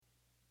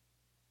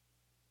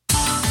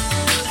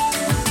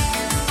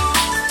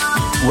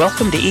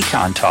Welcome to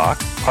Econ Talk,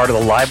 part of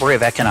the Library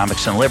of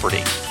Economics and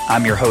Liberty.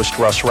 I'm your host,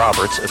 Russ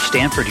Roberts of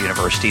Stanford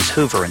University's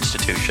Hoover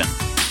Institution.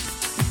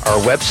 Our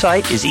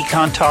website is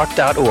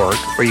econtalk.org,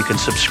 where you can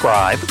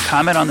subscribe,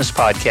 comment on this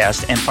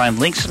podcast, and find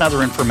links and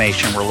other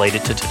information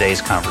related to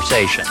today's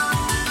conversation.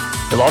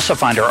 You'll also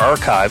find our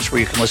archives,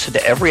 where you can listen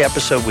to every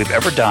episode we've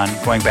ever done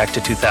going back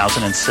to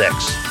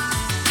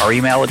 2006. Our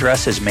email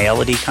address is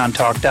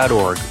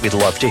mail@econtalk.org. We'd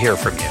love to hear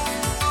from you.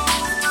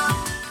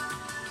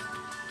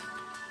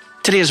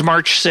 Today is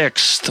March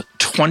 6th,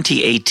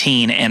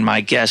 2018, and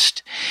my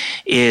guest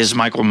is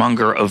Michael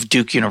Munger of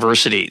Duke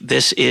University.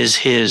 This is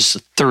his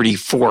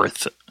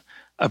 34th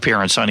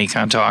appearance on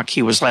Econ Talk.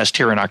 He was last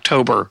here in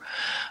October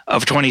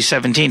of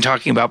 2017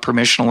 talking about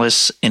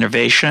permissionless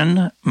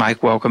innovation.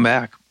 Mike, welcome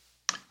back.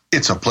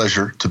 It's a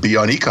pleasure to be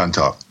on Econ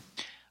Talk.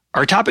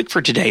 Our topic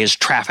for today is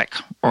traffic,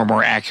 or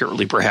more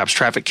accurately, perhaps,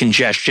 traffic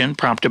congestion,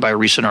 prompted by a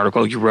recent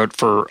article you wrote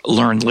for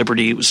Learn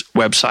Liberty's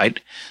website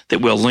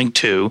that we'll link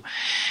to.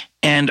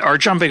 And our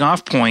jumping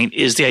off point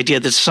is the idea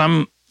that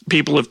some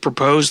people have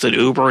proposed that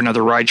Uber and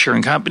other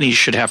ride-sharing companies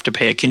should have to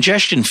pay a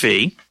congestion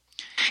fee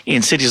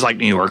in cities like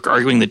New York,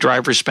 arguing that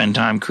drivers spend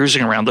time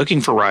cruising around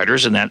looking for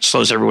riders, and that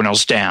slows everyone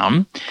else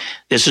down.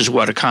 This is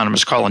what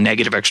economists call a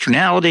negative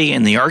externality,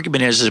 and the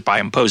argument is by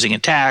imposing a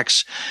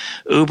tax,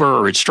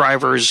 Uber or its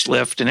drivers,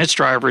 Lyft and its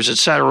drivers, et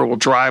cetera, will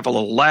drive a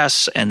little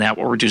less, and that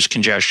will reduce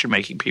congestion,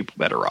 making people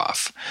better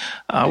off.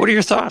 What are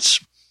your thoughts?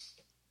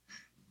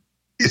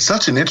 It's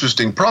such an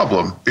interesting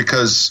problem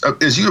because,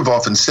 as you have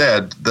often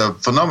said, the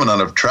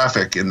phenomenon of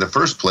traffic in the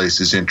first place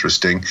is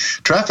interesting.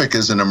 Traffic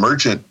is an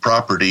emergent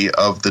property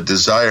of the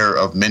desire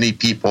of many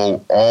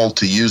people all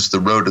to use the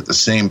road at the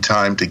same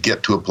time to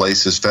get to a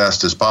place as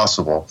fast as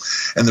possible.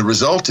 And the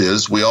result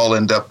is we all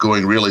end up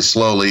going really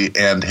slowly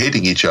and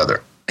hating each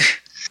other.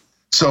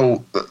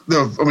 So,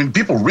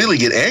 people really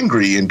get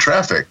angry in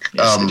traffic.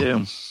 Yes, they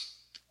do.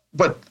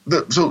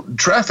 So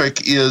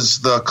traffic is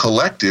the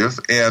collective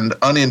and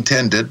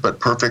unintended but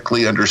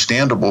perfectly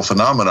understandable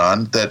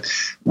phenomenon that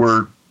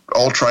we're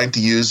all trying to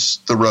use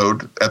the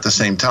road at the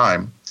same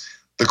time.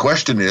 The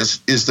question is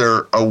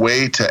there a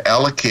way to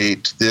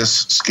allocate this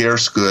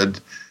scarce good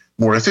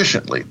more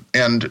efficiently?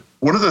 And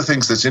one of the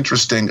things that's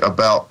interesting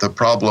about the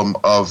problem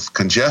of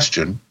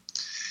congestion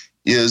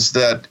is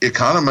that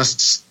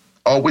economists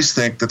always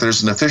think that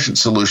there's an efficient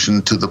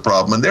solution to the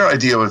problem. And their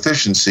idea of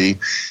efficiency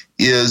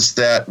is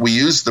that we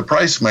use the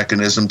price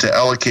mechanism to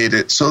allocate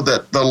it so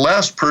that the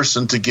last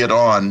person to get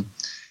on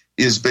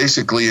is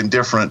basically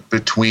indifferent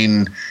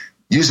between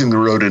using the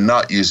road and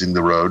not using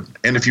the road.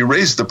 And if you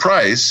raise the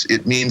price,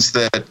 it means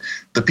that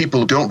the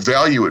people who don't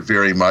value it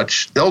very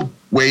much, they'll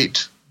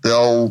wait,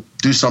 they'll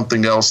do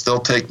something else, they'll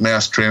take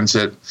mass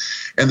transit.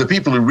 And the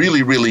people who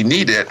really, really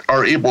need it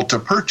are able to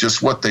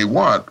purchase what they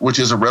want, which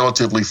is a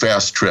relatively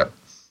fast trip.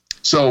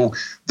 So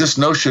this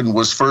notion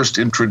was first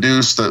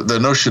introduced, the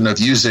notion of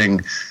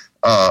using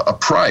a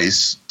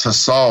price to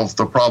solve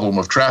the problem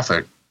of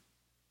traffic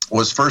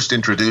was first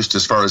introduced,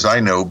 as far as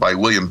I know, by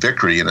William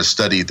Vickrey in a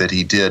study that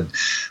he did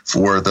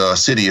for the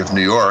city of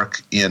New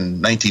York in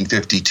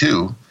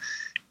 1952.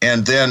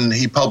 And then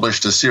he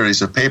published a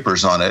series of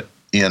papers on it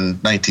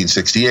in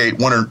 1968,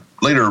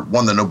 later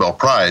won the Nobel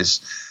Prize.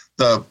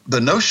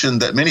 The notion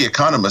that many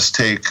economists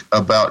take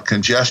about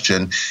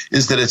congestion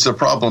is that it's a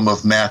problem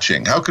of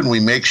matching. How can we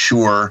make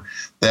sure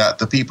that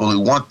the people who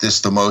want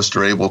this the most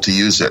are able to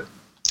use it?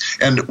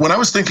 And when I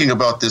was thinking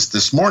about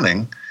this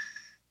morning,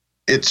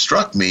 it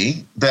struck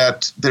me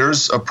that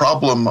there's a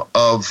problem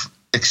of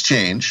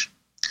exchange,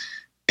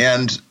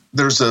 and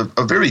there's a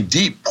very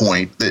deep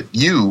point that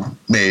you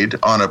made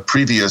on a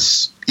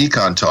previous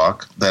Econ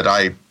Talk that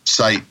I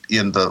cite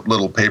in the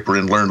little paper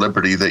in Learn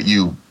Liberty that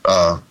you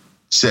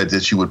said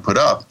that you would put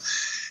up.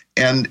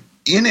 And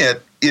in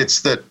it,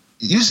 it's that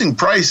using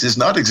price is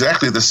not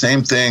exactly the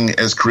same thing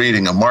as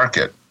creating a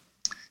market.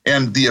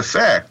 And the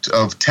effect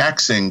of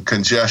taxing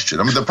congestion.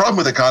 The problem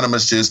with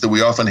economists is that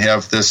we often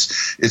have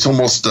this, it's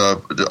almost a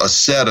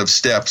set of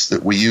steps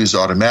that we use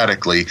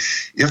automatically.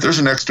 If there's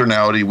an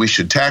externality, we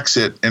should tax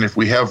it. And if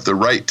we have the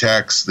right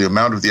tax, the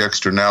amount of the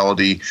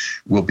externality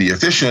will be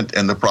efficient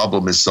and the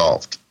problem is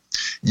solved.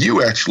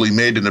 You actually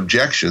made an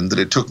objection that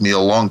it took me a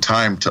long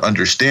time to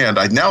understand.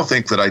 I now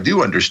think that I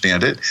do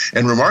understand it.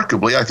 And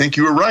remarkably, I think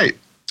you were right.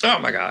 Oh,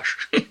 my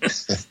gosh.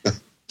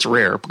 It's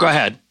rare. Go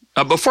ahead.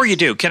 Before you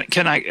do,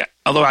 can I,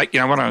 although I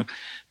want to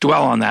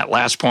dwell on that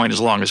last point as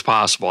long as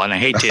possible, and I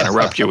hate to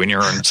interrupt you when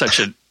you're in such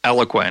an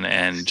eloquent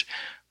and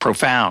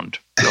profound,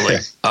 really,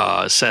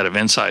 set of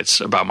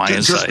insights about my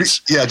insights.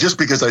 Just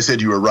because I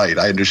said you were right,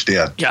 I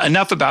understand. Yeah,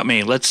 enough about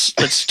me. Let's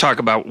talk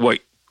about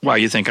why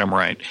you think I'm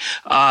right.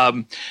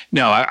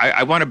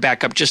 I want to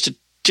back up just a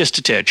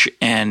titch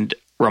and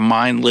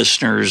remind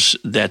listeners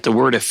that the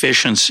word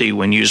efficiency,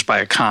 when used by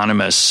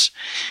economists,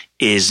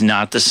 is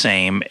not the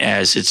same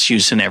as its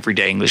use in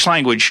everyday English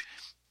language.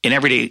 In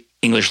everyday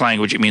English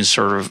language, it means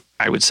sort of,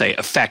 I would say,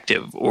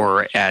 effective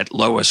or at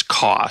lowest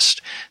cost.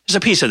 There's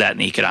a piece of that in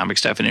the economics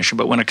definition,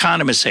 but when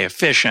economists say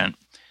efficient,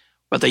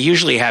 what they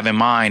usually have in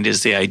mind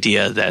is the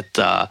idea that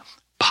the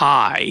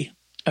pie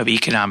of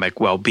economic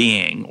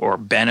well-being or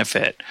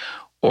benefit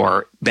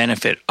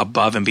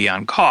above and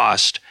beyond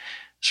cost,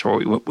 so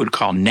what we would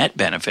call net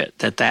benefit,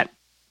 that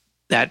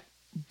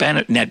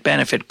net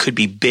benefit could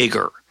be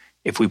bigger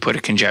if we put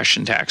a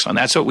congestion tax on.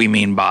 That's what we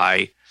mean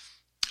by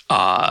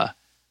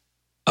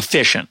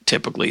efficient,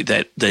 typically,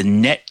 that the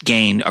net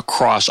gain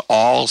across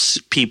all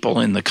people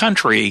in the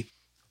country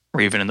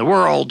or even in the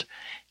world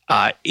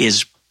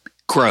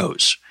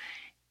grows.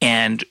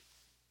 And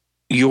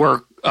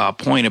your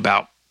point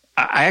about,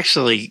 I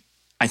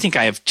think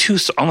I have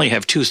only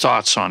have two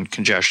thoughts on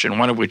congestion,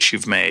 one of which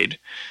you've made,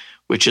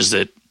 which is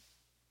that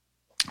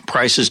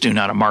prices do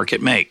not a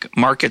market make.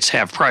 Markets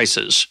have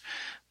prices,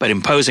 but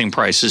imposing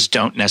prices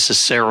don't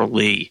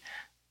necessarily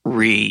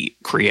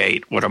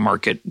recreate what a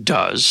market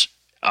does.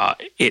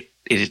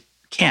 It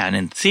can,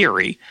 in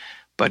theory,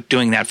 but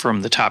doing that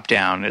from the top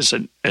down as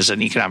an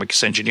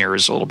economics engineer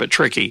is a little bit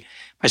tricky.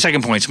 My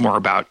second point is more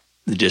about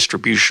the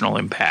distributional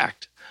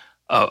impact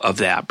of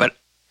that. But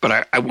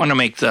I want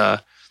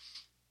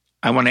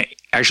to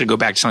actually go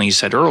back to something you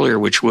said earlier,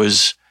 which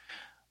was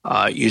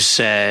you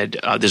said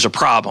there's a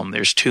problem.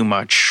 There's too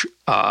much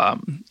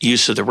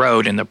use of the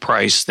road, and the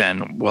price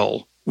then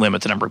will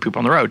limit the number of people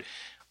on the road.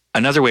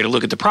 Another way to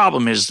look at the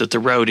problem is that the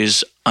road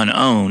is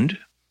unowned.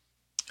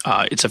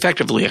 It's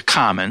effectively a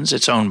commons.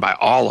 It's owned by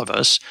all of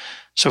us.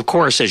 So, of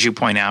course, as you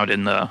point out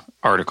in the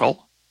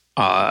article,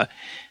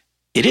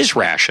 it is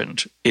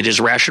rationed. It is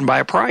rationed by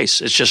a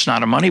price. It's just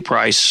not a money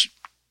price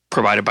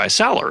provided by a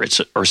seller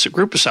or a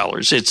group of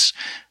sellers. It's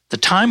the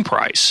time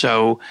price.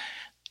 So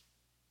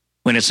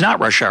when it's not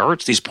rush hour,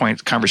 at these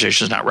points, the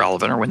conversation is not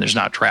relevant, or when there's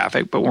not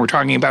traffic. But when we're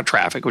talking about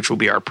traffic, which will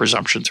be our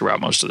presumption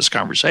throughout most of this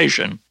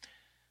conversation,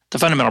 the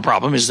fundamental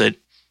problem is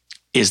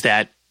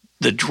that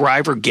the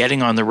driver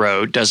getting on the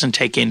road doesn't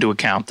take into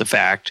account the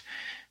fact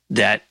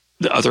that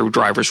the other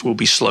drivers will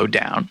be slowed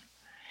down.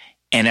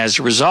 And as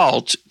a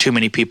result, too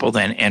many people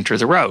then enter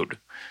the road.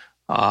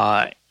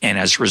 And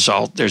as a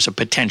result, there's a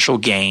potential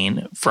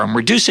gain from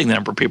reducing the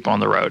number of people on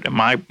the road. And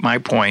my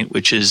point,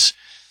 which is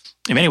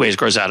in many ways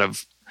grows out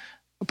of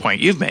a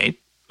point you've made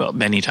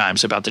many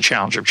times about the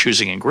challenge of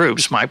choosing in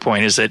groups, my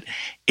point is that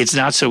it's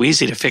not so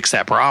easy to fix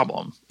that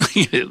problem.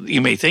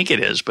 You may think it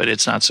is, but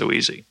it's not so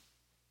easy.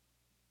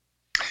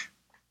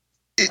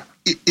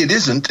 It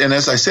isn't. And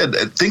as I said,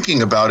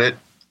 thinking about it,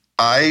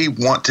 I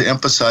want to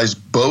emphasize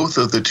both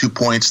of the 2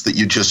 points that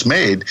you just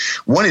made.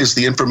 One is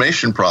the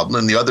information problem,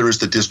 and the other is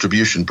the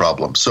distribution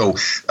problem. So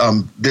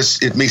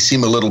it may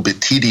seem a little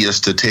bit tedious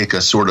to take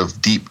a sort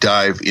of deep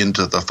dive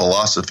into the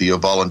philosophy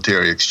of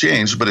voluntary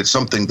exchange, but it's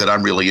something that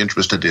I'm really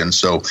interested in.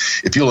 So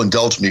if you'll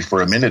indulge me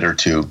for a minute or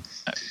two.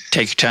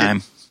 Take your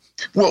time.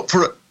 Well,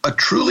 for a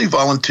truly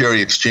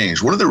voluntary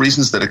exchange, one of the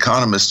reasons that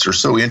economists are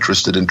so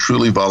interested in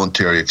truly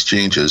voluntary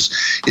exchanges,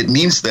 it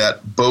means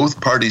that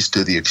both parties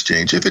to the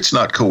exchange, if it's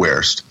not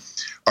coerced,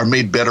 are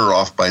made better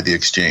off by the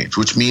exchange,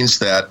 which means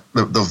that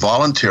the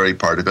voluntary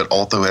part of it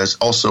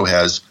also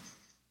has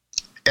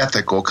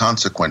ethical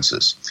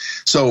consequences.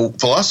 So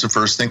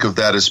philosophers think of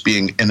that as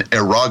being an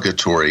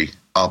erogatory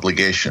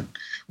obligation,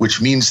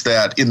 which means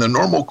that in the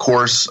normal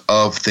course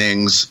of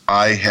things,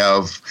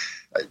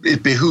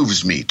 it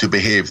behooves me to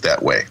behave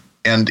that way.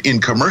 And in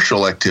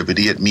commercial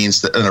activity, it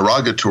means that an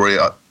erogatory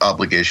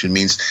obligation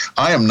means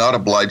I am not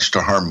obliged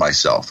to harm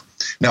myself.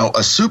 Now,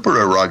 a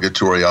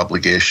supererogatory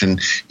obligation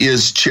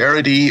is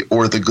charity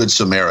or the Good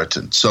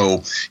Samaritan.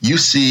 So you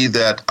see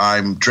that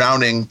I'm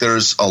drowning.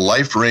 There's a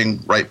life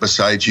ring right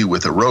beside you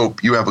with a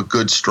rope. You have a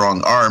good,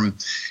 strong arm.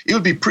 It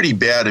would be pretty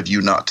bad of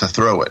you not to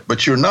throw it.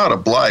 But you're not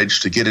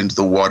obliged to get into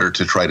the water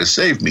to try to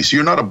save me. So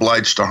you're not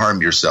obliged to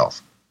harm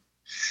yourself.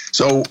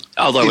 So,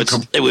 although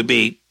it would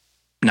be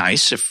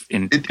nice if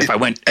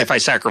I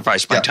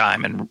sacrificed my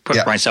time and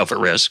put myself at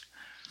risk.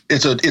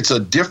 It's a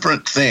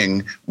different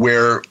thing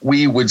where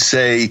we would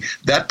say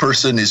that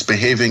person is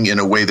behaving in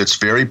a way that's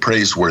very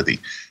praiseworthy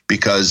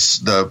because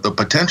the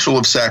potential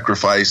of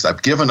sacrifice,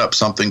 I've given up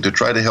something to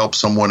try to help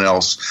someone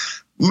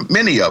else.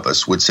 Many of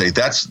us would say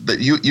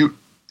that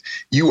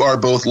you are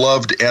both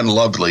loved and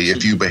lovely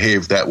if you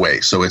behave that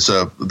way. So it's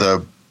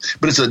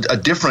a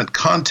different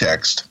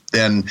context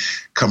than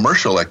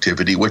commercial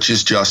activity, which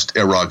is just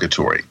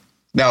erogatory.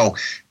 Now,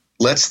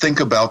 let's think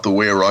about the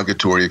way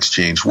erogatory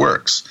exchange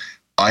works.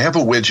 I have a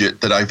widget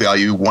that I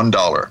value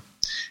 $1.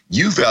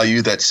 You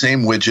value that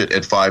same widget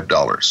at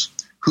 $5.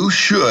 Who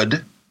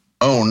should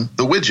own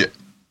the widget?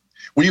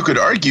 Well, you could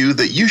argue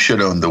that you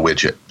should own the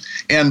widget.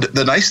 And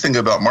the nice thing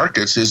about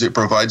markets is it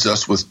provides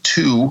us with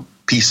two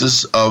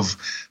pieces of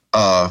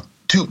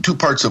two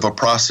parts of a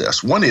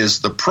process. One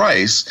is the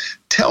price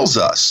tells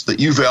us that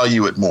you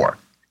value it more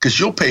because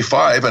you'll pay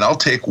 $5 and I'll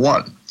take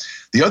 $1.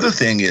 The other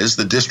thing is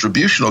the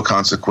distributional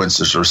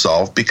consequences are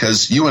solved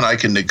because you and I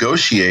can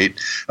negotiate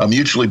a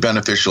mutually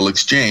beneficial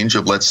exchange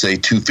of, let's say,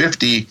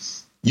 $2.50.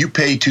 You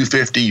pay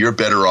 $2.50, you're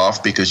better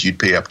off because you'd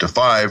pay up to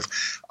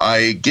 $5.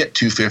 I get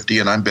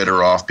 $2.50 and I'm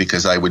better off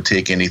because I would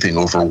take anything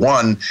over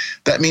 $1.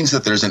 That means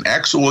that there's an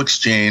actual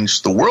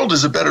exchange. The world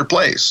is a better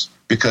place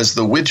because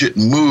the widget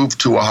moved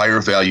to a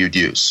higher valued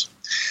use.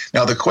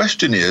 Now, the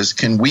question is,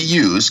 can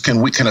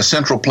a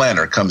central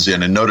planner comes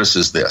in and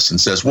notices this and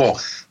says, well,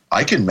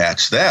 I can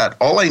match that.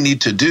 All I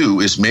need to do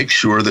is make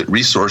sure that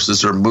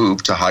resources are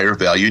moved to higher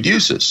valued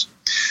uses.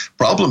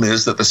 Problem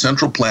is that the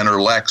central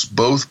planner lacks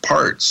both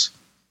parts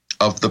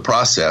of the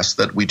process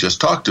that we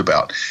just talked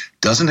about.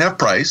 Doesn't have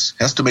price,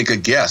 has to make a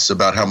guess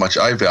about how much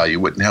I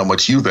value it and how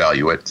much you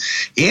value it.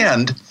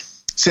 And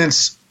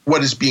since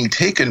what is being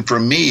taken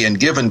from me and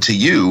given to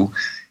you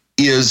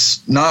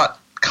is not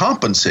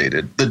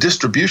compensated, the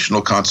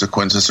distributional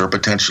consequences are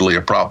potentially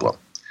a problem.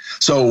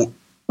 So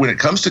when it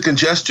comes to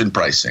congestion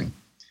pricing,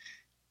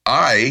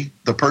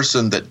 the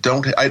person that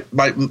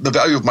the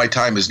value of my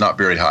time is not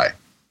very high.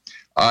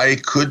 I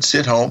could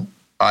sit home.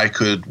 I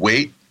could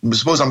wait.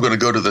 Suppose I'm going to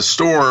go to the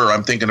store, or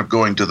I'm thinking of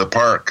going to the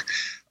park.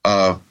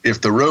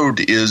 If the road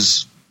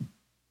is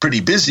pretty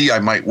busy, I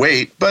might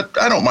wait,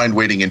 but I don't mind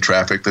waiting in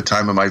traffic. The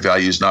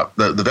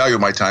value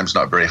of my time is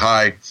not very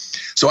high.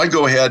 So I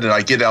go ahead and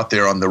I get out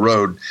there on the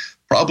road.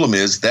 Problem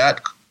is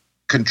that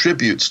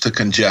contributes to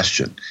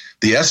congestion.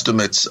 The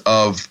estimates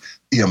of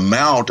the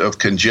amount of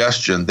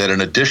congestion that an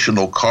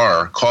additional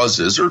car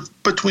causes are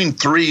between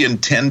 3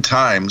 and 10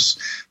 times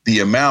the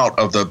amount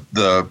of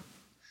the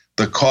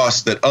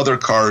cost that other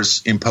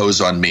cars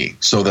impose on me.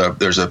 So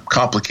there's a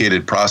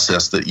complicated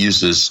process that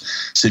uses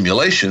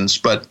simulations,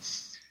 but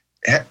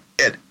at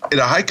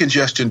a high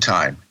congestion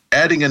time,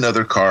 adding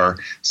another car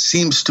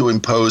seems to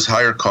impose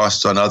higher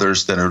costs on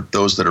others than are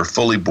those that are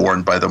fully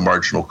borne by the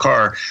marginal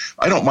car.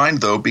 I don't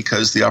mind, though,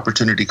 because the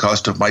opportunity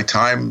cost of my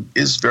time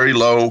is very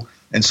low,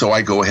 and so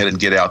I go ahead and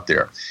get out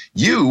there.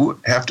 You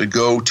have to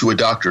go to a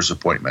doctor's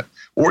appointment,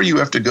 or you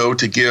have to go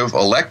to give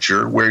a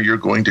lecture where you're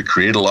going to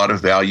create a lot of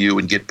value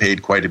and get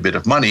paid quite a bit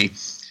of money.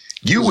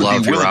 You would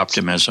love be willing. Your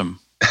optimism.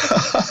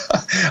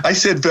 I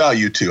said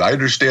value too. I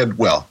understand.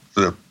 Well,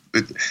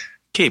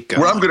 keep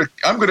going. Where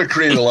I'm going to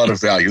create a lot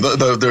of value.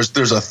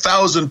 There's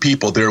 1,000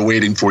 people there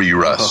waiting for you,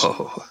 Russ.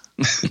 Oh.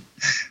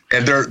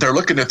 And they're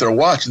looking at their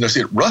watch and they're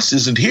saying, Russ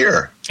isn't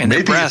here. And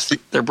their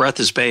breath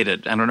is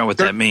bated. I don't know what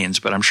that means,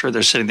 but I'm sure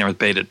they're sitting there with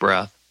bated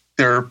breath.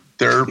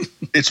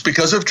 It's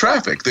because of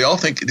traffic. They all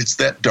think it's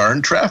that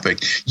darn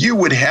traffic. You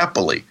would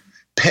happily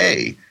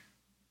pay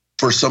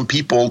for some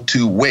people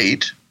to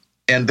wait,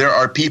 and there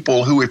are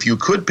people who, if you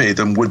could pay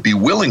them, would be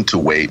willing to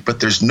wait, but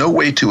there's no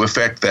way to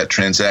affect that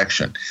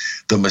transaction.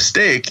 The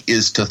mistake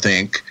is to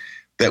think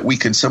that we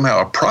can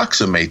somehow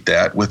approximate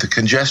that with a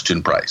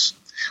congestion price.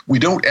 We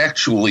don't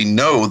actually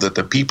know that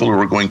the people who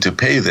are going to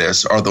pay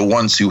this are the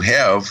ones who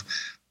have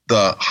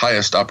the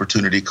highest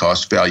opportunity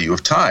cost value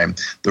of time.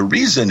 The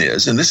reason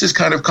is, and this is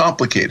kind of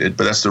complicated,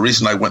 but that's the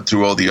reason I went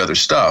through all the other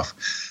stuff.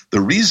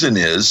 The reason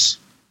is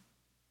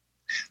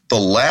the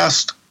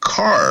last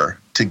car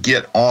to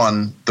get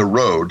on the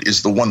road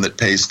is the one that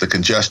pays the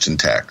congestion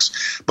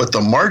tax. But the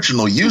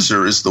marginal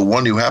user is the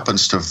one who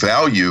happens to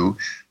value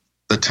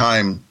the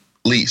time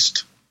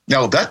least.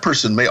 Now, that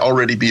person may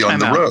already be on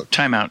the road.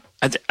 Time out.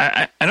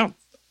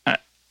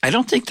 I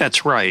don't think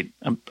that's right.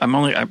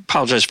 I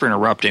apologize for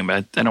interrupting,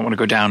 but I don't want to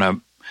go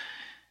down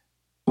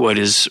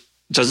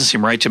doesn't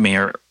seem right to me,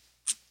 or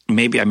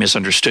maybe I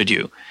misunderstood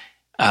you.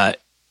 A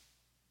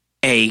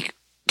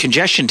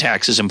congestion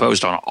tax is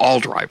imposed on all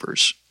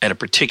drivers at a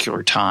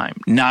particular time,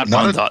 not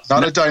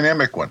a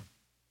dynamic one.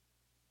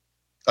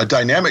 A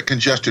dynamic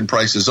congestion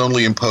price is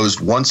only imposed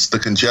once the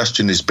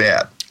congestion is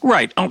bad.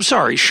 Right. Oh,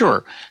 sorry.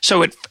 Sure.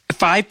 So at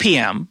 5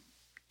 p.m.,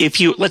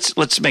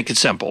 let's make it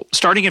simple.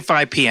 Starting at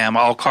 5 p.m.,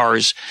 all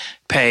cars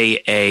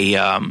pay a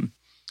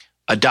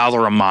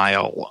 $1 a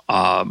mile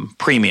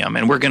premium,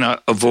 and we're going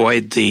to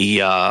avoid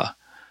the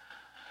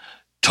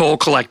toll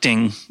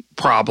collecting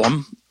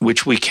problem,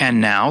 which we can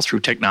now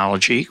through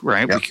technology.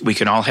 Right? Yep. We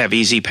can all have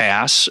Easy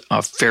Pass,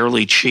 a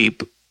fairly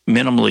cheap,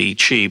 minimally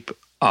cheap,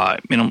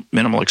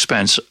 minimal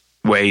expense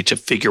way to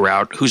figure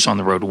out who's on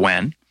the road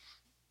when.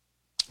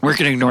 We're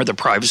going to ignore the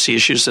privacy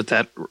issues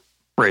that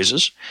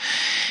raises.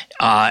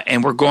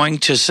 And we're going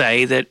to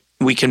say that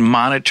we can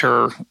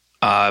monitor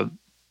when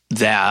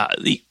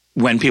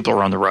people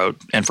are on the road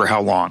and for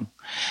how long.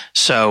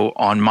 So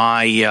in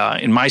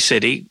my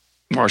city,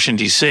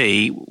 Washington,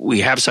 D.C.,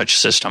 we have such a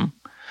system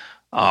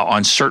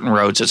on certain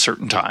roads at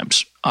certain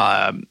times.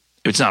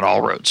 It's not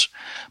all roads.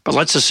 But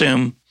let's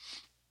assume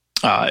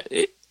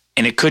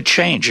and it could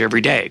change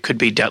every day. It could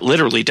be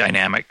literally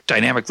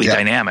dynamically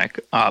dynamic.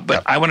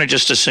 But I want to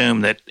just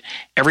assume that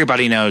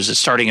everybody knows that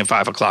starting at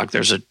 5 o'clock,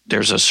 there's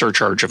a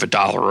surcharge of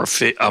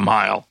 $1 a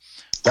mile.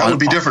 That would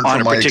be different on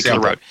from a my particular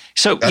example. road.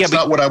 So that's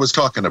not what I was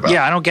talking about.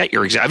 Yeah, I don't get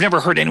your example. I've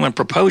never heard anyone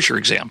propose your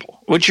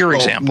example. What's your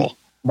example?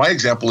 My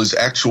example is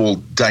actual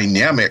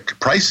dynamic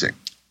pricing.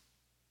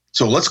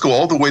 So let's go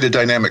all the way to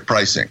dynamic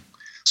pricing.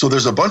 So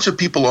there's a bunch of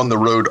people on the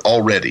road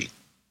already,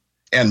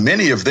 and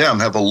many of them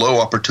have a low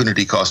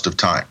opportunity cost of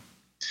time.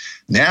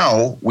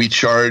 Now we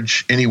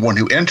charge anyone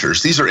who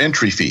enters. These are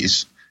entry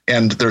fees,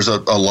 and there's a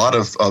lot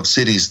of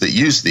cities that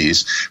use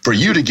these. For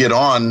you to get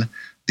on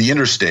the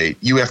interstate,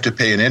 you have to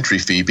pay an entry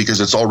fee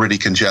because it's already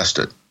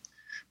congested.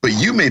 But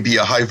you may be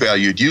a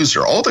high-valued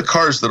user. All the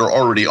cars that are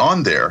already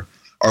on there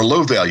are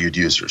low-valued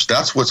users.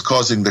 That's what's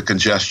causing the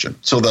congestion.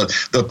 So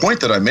the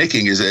point that I'm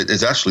making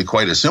is actually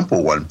quite a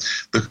simple one.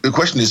 The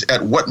question is,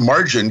 at what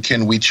margin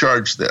can we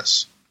charge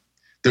this?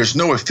 There's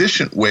no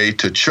efficient way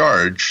to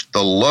charge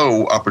the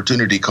low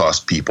opportunity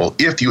cost people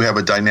if you have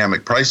a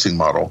dynamic pricing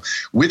model,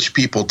 which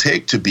people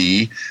take to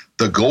be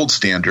the gold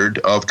standard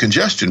of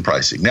congestion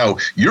pricing. Now,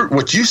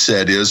 what you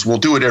said is we'll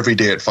do it every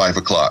day at 5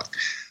 o'clock.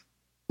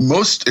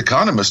 Most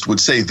economists would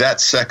say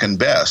that's second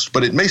best,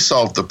 but it may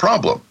solve the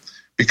problem.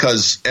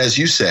 Because, as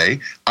you say,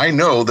 I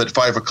know that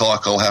 5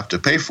 o'clock I'll have to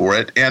pay for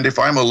it. And if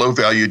I'm a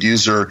low-valued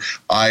user,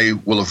 I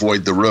will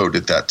avoid the road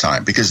at that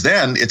time. Because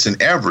then it's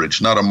an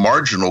average, not a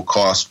marginal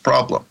cost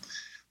problem.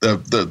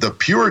 The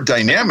pure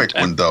dynamic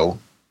one, though.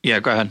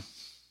 Yeah, go ahead.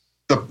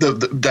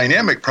 The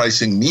dynamic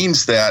pricing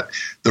means that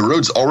the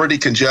road's already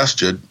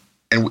congested.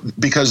 And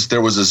because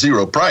there was a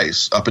zero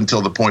price up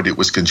until the point it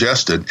was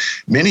congested,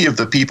 many of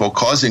the people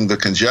causing the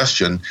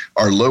congestion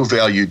are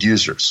low-valued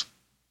users.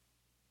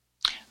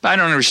 I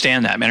don't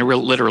understand that, man. I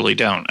literally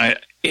don't.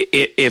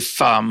 If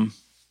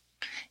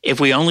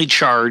we only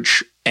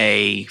charge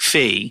a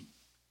fee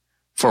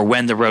for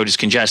when the road is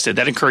congested,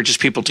 that encourages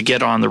people to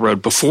get on the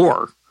road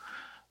before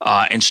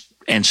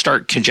and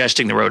start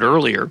congesting the road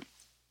earlier.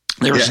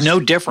 There is no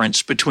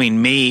difference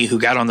between me, who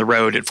got on the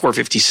road at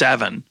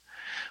 4:57,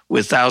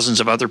 with thousands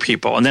of other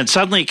people, and then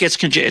suddenly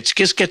it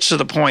just gets to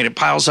the point, it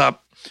piles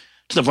up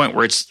to the point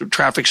where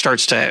traffic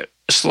starts to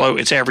slow,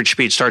 its average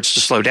speed starts to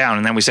slow down,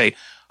 and then we say,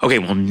 okay,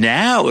 well,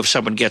 now if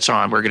someone gets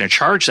on, we're going to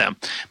charge them.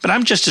 But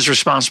I'm just as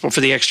responsible for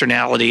the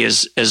externality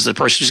as the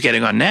person who's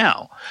getting on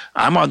now.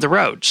 I'm on the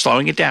road,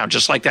 slowing it down,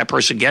 just like that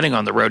person getting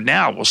on the road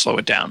now will slow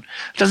it down.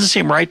 It doesn't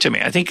seem right to me.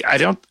 I think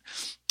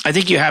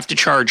you have to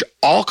charge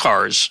all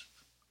cars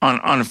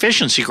on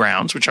efficiency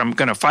grounds, which I'm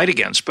going to fight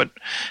against, but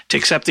to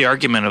accept the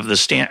argument of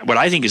what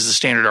I think is the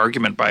standard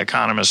argument by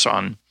economists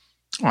on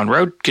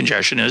road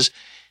congestion is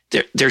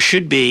there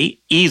should be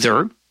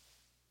either,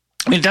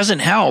 it doesn't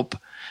help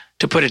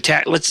to put a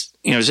tax,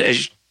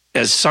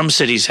 as some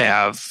cities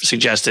have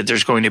suggested,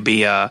 there's going to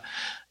be and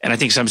I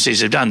think some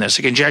cities have done this,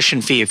 a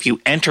congestion fee if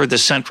you enter the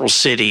central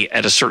city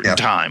at a certain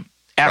time,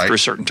 after a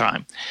certain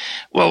time.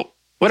 Well,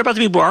 what about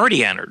the people who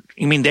already entered?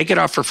 You mean they get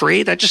off for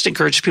free? That just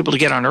encourages people to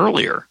get on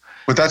earlier.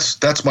 But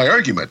that's my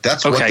argument.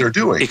 That's what they're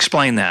doing.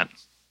 Explain that.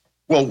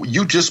 Well,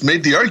 you just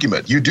made the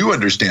argument. You do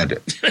understand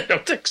it. I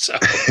don't think so.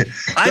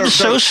 I'm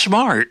so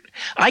smart.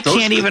 I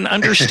can't even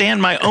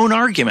understand my own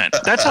argument.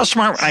 That's how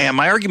smart I am.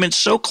 My argument's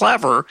so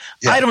clever,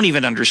 I don't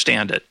even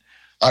understand it.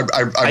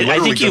 I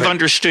think you've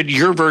understood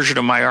your version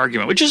of my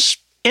argument, which is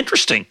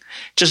interesting,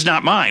 just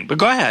not mine. But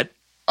go ahead.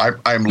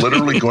 I'm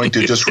literally going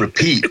to just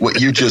repeat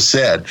what you just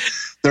said.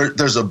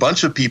 There's a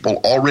bunch of people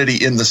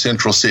already in the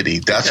central city.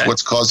 That's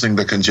what's causing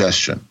the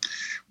congestion.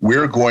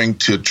 We're going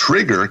to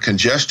trigger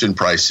congestion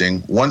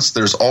pricing once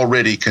there's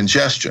already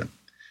congestion.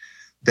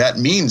 That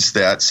means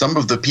that some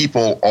of the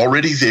people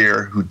already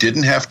there who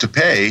didn't have to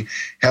pay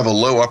have a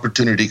low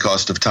opportunity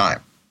cost of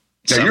time.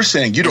 Now, you're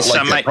saying you don't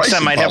like that pricing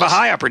Some might policy. have a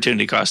high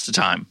opportunity cost of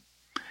time.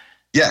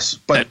 Yes,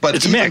 but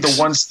even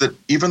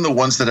the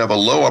ones that have a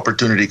low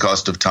opportunity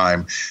cost of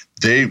time,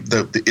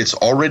 it's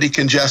already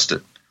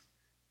congested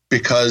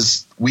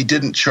because we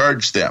didn't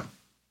charge them.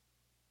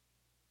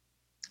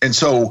 And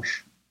so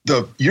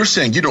you're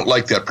saying you don't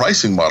like that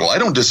pricing model. I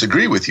don't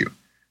disagree with you.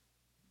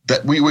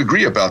 That we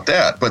agree about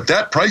that, but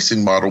that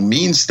pricing model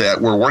means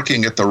that we're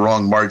working at the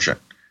wrong margin.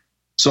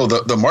 So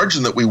the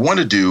margin that we want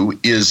to do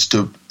is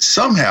to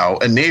somehow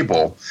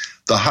enable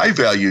the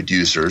high-valued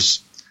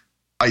users,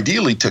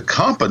 ideally to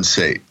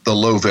compensate the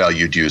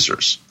low-valued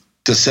users,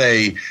 to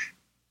say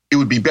it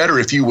would be better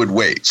if you would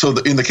wait. So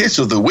in the case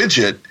of the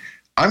widget,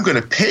 I'm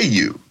going to pay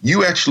you.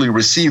 You actually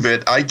receive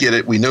it. I get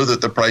it. We know that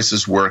the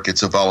prices work.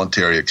 It's a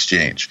voluntary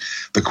exchange.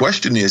 The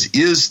question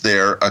is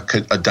there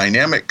a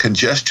dynamic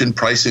congestion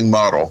pricing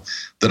model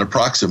that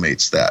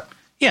approximates that?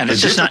 Yeah, and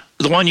it's just not –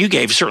 the one you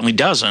gave certainly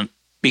doesn't,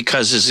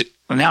 because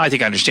now I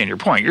think I understand your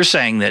point. You're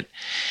saying that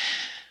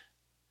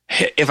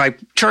if I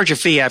charge a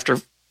fee after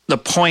the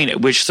point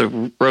at which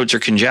the roads are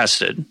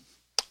congested,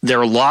 there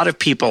are a lot of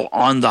people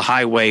on the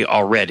highway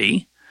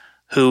already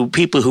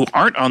people who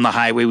aren't on the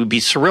highway would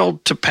be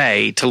thrilled to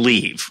pay to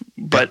leave,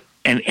 but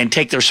and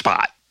take their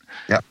spot.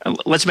 Yep.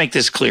 Let's make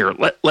this clear.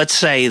 Let's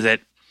say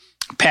that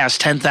past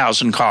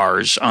 10,000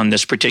 cars on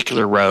this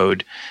particular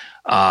road,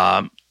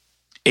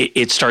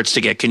 it starts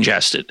to get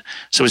congested.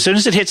 So as soon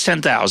as it hits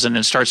 10,000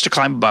 and starts to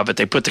climb above it,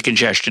 they put the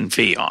congestion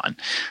fee on.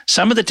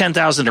 Some of the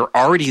 10,000 that are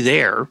already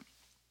there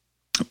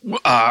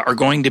are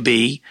going to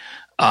be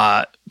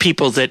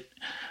people that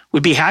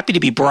would be happy to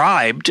be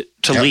bribed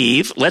to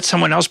leave, let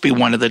someone else be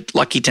one of the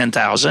lucky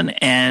 10,000,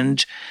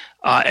 and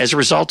as a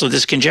result of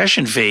this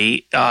congestion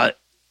fee,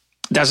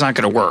 that's not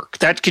going to work.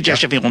 That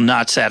congestion fee will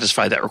not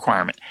satisfy that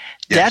requirement.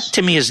 Yes. That,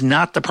 to me, is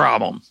not the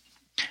problem.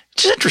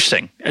 It's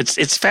interesting.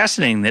 It's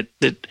fascinating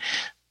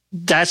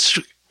that's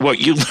what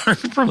you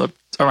learned from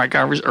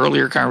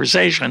earlier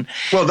conversation.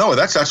 Well, no,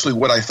 that's actually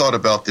what I thought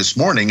about this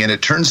morning. And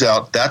it turns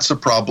out that's a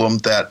problem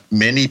that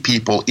many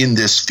people in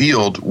this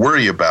field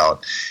worry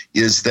about,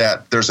 is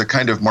that there's a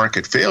kind of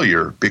market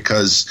failure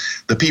because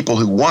the people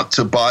who want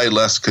to buy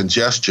less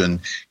congestion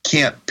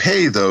can't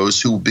pay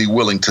those who will be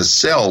willing to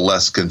sell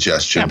less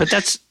congestion. Yeah, but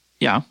that's,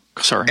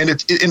 sorry. And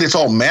it's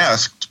all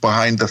masked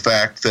behind the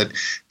fact that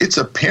it's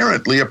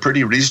apparently a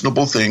pretty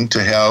reasonable thing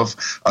to have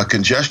a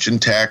congestion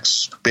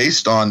tax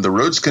based on the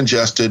roads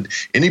congested.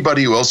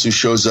 Anybody else who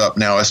shows up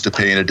now has to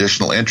pay an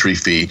additional entry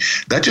fee.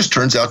 That just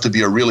turns out to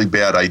be a really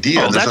bad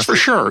idea. Oh, that's for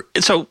sure.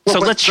 So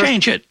let's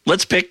change it.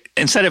 Let's pick,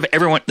 instead of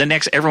everyone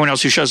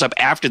else who shows up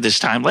after this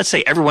time, let's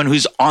say everyone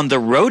who's on the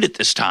road at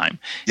this time.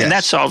 Yes. And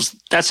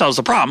that solves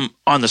the problem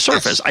on the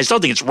surface. Yes. I still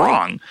think it's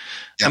wrong.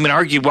 Yeah. I'm going to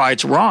argue why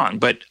it's wrong,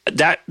 but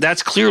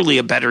that's clearly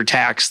a better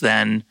tax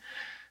than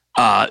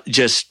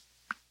just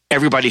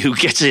everybody who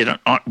gets it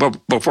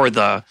before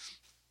the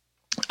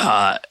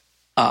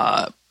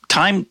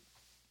time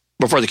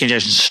before the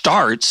congestion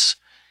starts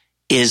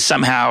is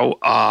somehow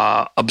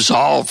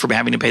absolved from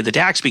having to pay the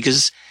tax,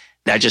 because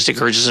that just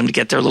encourages them to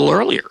get there a little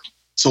earlier.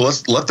 So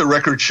let's let the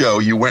record show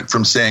you went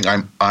from saying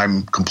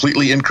I'm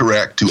completely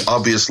incorrect to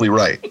obviously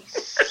right.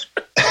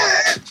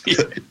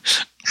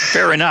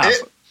 Fair enough.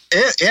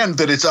 And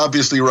that it's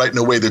obviously right in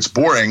a way that's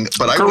boring,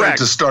 but I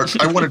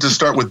wanted to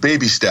start with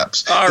baby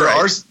steps.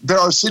 There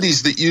are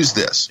cities that use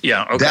this.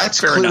 Yeah, okay, that's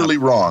clearly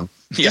wrong.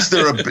 Yeah. Is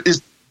there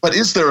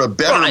a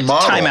better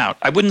model? Time out.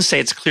 I wouldn't say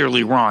it's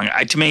clearly wrong.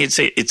 To me,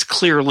 it's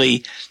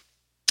clearly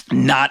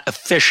not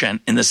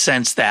efficient in the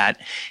sense that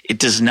it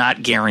does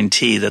not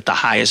guarantee that the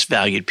highest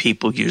valued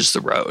people use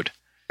the road.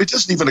 It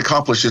doesn't even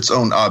accomplish its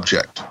own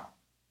object.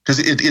 Because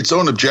its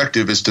own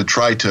objective is to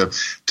try to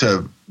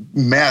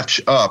match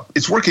up.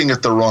 It's working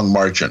at the wrong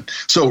margin.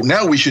 So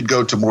now we should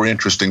go to more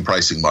interesting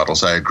pricing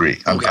models. I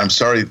agree. I'm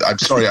sorry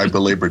I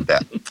belabored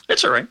that.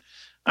 It's all right.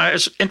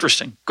 It's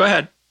interesting. Go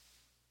ahead.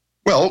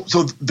 Well,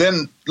 so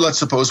then let's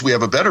suppose we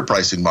have a better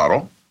pricing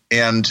model,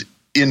 and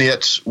in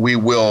it we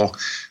will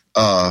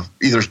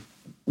either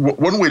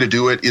one way to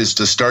do it is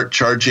to start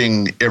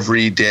charging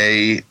every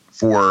day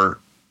for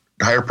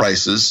higher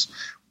prices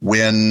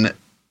when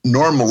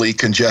normally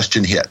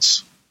congestion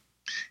hits.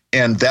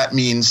 And that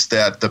means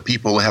that the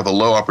people have a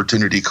low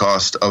opportunity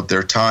cost of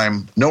their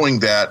time, knowing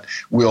that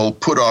will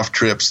put off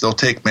trips, they'll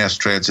take mass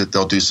transit,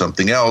 they'll do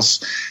something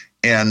else,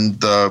 and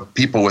the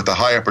people with a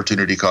high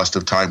opportunity cost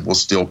of time will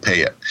still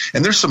pay it.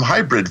 And there's some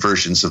hybrid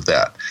versions of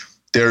that.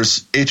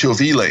 There's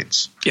HOV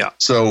lanes. Yeah.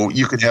 So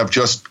you can have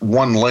just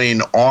one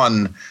lane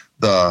on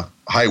the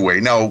highway.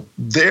 Now,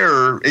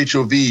 their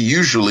HOV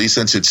usually,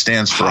 since it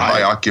stands for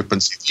high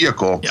occupancy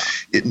vehicle,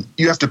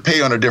 you have to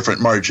pay on a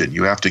different margin.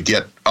 You have to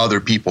get other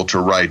people to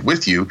ride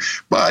with you.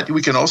 But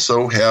we can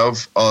also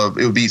have,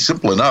 it would be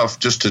simple enough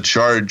just to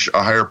charge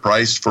a higher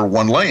price for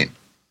one lane.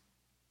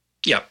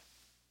 Yep.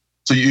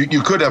 So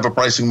you could have a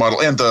pricing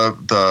model, and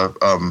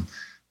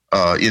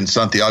in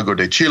Santiago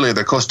de Chile,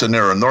 the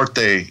Costanera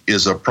Norte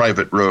is a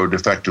private road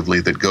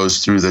effectively that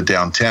goes through the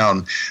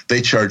downtown.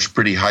 They charge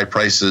pretty high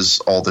prices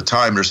all the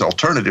time. There's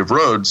alternative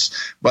roads,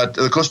 but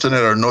the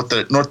Costanera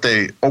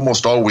Norte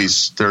almost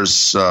always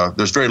there's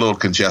very little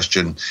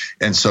congestion,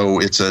 and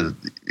so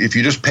if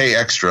you just pay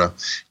extra,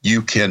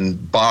 you can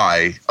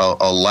buy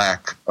a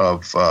lack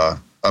of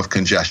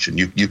congestion.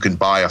 You can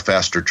buy a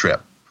faster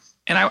trip.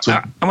 And I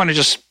want to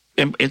just,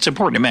 it's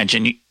important to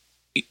mention,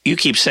 you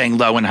keep saying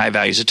low and high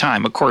values of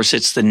time. Of course,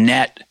 it's the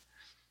net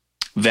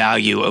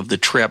value of the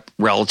trip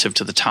relative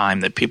to the time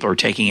that people are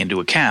taking into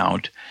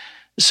account.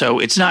 So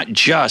it's not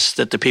just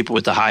that the people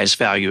with the highest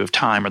value of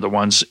time are the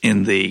ones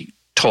in the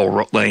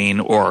toll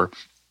lane or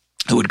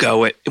who would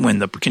go when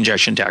the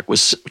congestion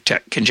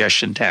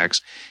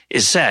tax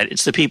is set.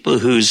 It's the people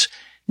whose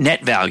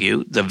net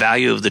value, the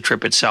value of the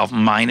trip itself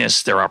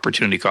minus their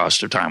opportunity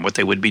cost of time, what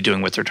they would be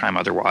doing with their time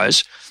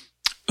otherwise,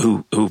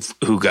 who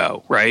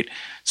go, right?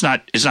 It's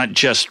not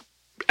just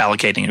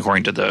allocating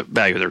according to the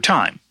value of their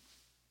time.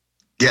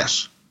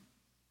 Yes.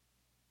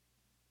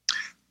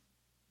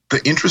 The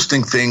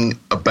interesting thing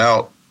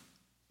about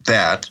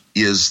that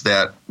is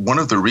that one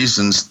of the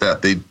reasons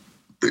that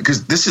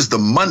because this is the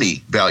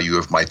money value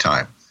of my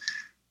time.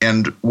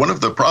 And one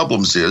of the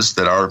problems is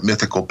that our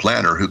mythical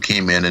planner who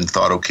came in and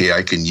thought, okay,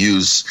 I can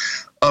use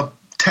a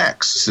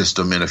tax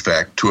system in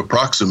effect to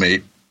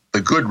approximate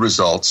the good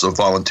results of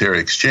voluntary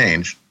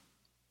exchange,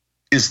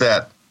 is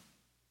that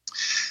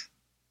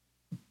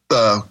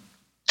the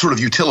sort of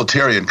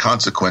utilitarian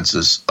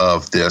consequences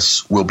of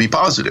this will be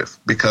positive,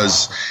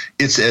 because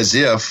it's as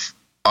if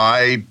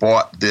I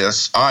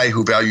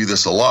who value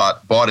this a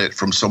lot, bought it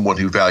from someone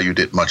who valued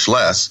it much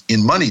less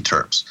in money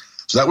terms.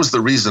 So that was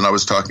the reason I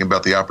was talking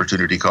about the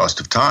opportunity cost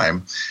of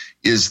time,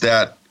 is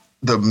that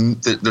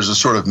there's a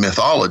sort of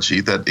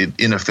mythology that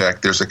in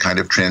effect there's a kind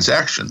of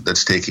transaction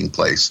that's taking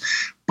place,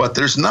 but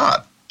there's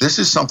not. This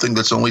is something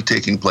that's only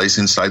taking place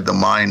inside the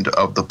mind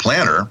of the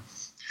planner,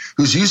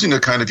 who's using a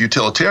kind of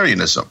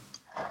utilitarianism.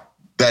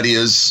 That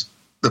is,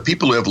 the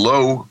people who have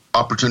low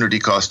opportunity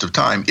cost of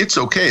time, it's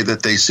okay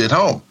that they sit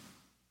home.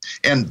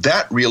 And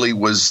that really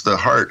was the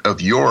heart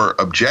of your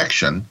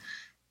objection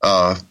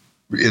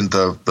in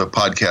the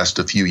podcast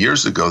a few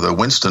years ago, the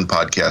Winston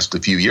podcast a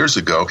few years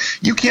ago.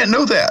 You can't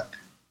know that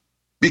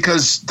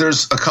because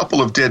there's a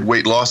couple of dead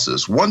weight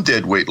losses. One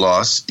dead weight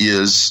loss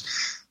is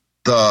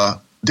the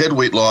dead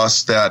weight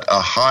loss that a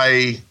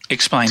high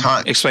Explain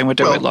what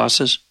dead weight loss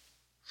is.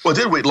 Well,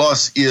 dead weight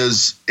loss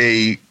is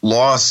a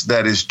loss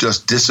that is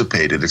just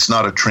dissipated. It's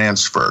not a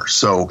transfer.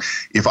 So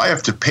if I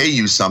have to pay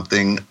you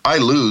something, I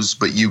lose,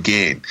 but you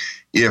gain.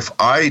 If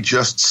I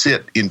just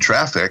sit in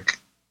traffic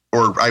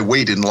or I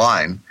wait in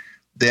line,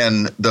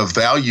 then the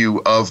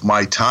value of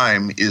my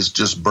time is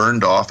just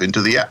burned off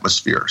into the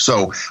atmosphere.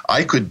 So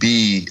I could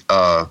be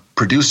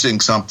producing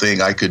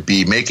something, I could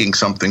be making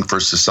something for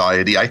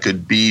society, I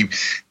could be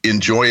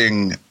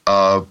enjoying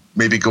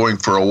maybe going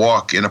for a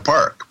walk in a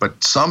park,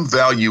 but some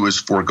value is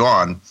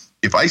foregone.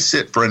 If I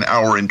sit for an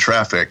hour in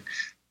traffic,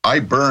 I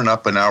burn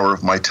up an hour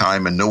of my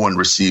time and no one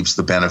receives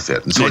the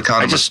benefit. And so you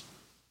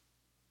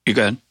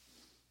go ahead.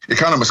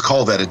 Economists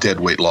call that a dead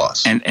weight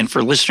loss. And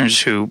for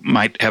listeners who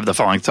might have the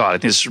following thought,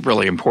 and this is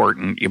really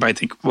important, you might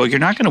think, well, you're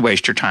not going to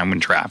waste your time in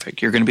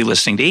traffic. You're going to be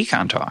listening to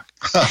Econ Talk.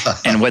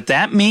 And what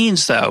that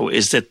means, though,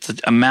 is that the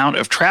amount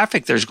of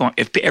traffic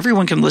if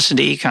everyone can listen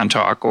to Econ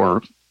Talk,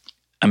 or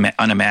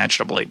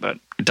unimaginably, but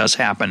it does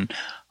happen,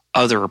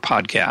 other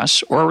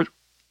podcasts, or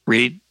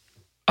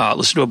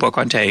listen to a book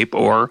on tape,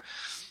 or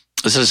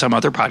listen to some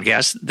other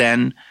podcast,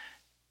 then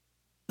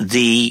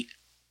the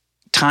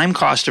time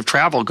cost of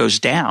travel goes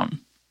down.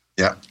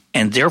 Yeah.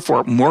 And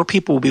therefore, more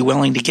people will be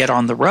willing to get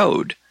on the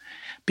road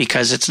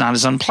because it's not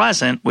as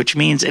unpleasant, which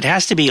means it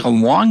has to be a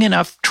long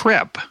enough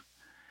trip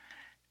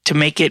to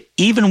make it,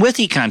 even with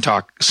Econ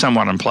Talk,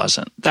 somewhat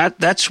unpleasant.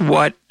 That's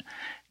what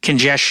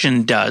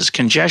congestion does.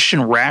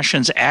 Congestion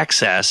rations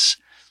access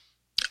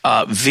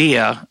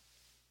via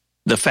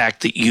the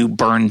fact that you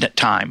burned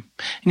time.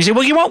 And you say,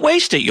 well, you won't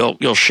waste it.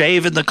 You'll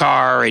shave in the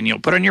car and you'll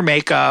put on your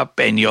makeup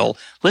and you'll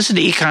listen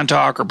to Econ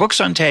Talk or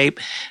books on tape.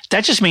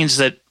 That just means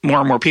that more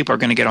and more people are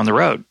going to get on the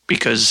road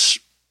because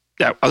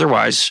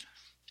otherwise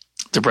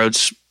the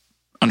road's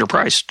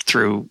underpriced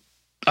through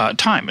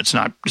time. It's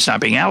not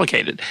being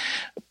allocated.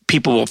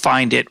 People will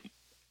find it.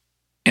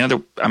 I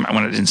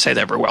didn't say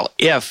that very well.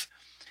 If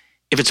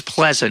it's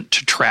pleasant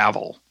to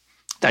travel,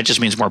 that just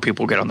means more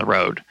people get on the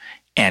road.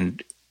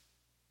 And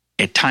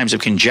at times of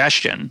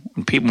congestion,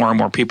 when more and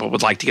more people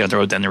would like to get on the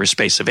road than there is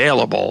space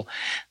available,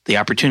 the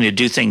opportunity to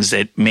do things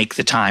that make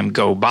the time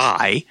go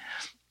by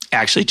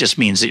actually just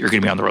means that you're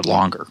going to be on the road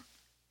longer.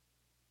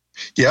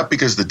 Yeah,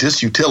 because the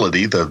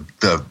disutility,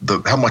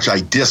 the how much I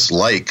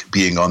dislike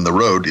being on the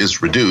road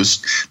is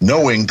reduced.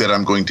 Knowing that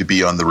I'm going to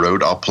be on the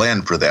road, I'll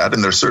plan for that.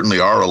 And there certainly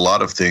are a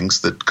lot of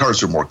things that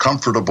cars are more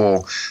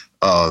comfortable.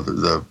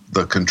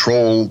 The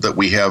control that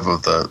we have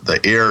of the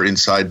air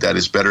inside that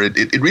is better.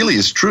 It really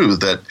is true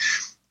that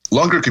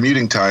longer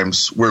commuting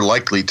times, we're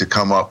likely to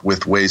come up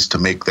with ways to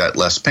make that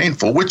less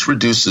painful, which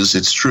reduces,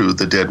 it's true,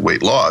 the dead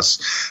weight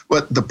loss.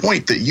 But the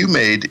point that you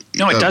made...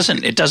 No, it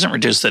doesn't. It doesn't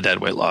reduce the dead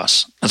weight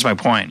loss. That's my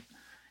point.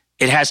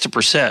 It has to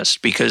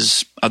persist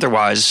because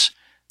otherwise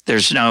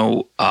there's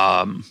no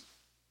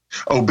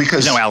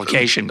there's no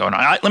allocation going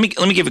on. Let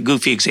me give a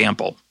goofy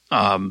example.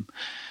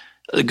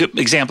 The good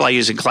example I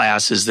use in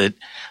class is that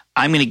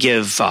I'm going to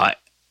give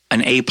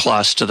an A+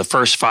 to the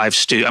first 5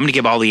 students. I'm going to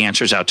give all the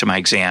answers out to my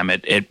exam.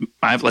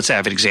 Let's say I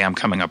have an exam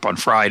coming up on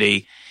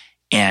Friday,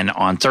 and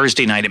on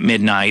Thursday night at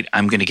midnight,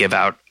 I'm going to give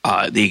out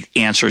the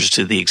answers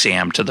to the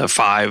exam to the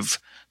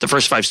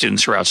first 5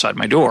 students who are outside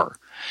my door.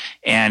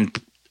 And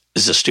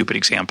this is a stupid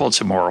example.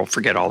 It's immoral.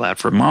 Forget all that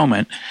for a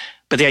moment.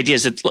 But the idea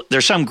is that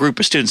there's some group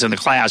of students in the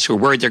class who are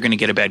worried they're going to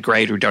get a bad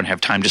grade, who don't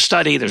have time to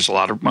study. There's a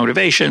lot of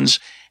motivations,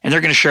 and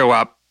they're going to show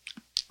up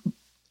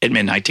at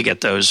midnight to get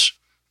those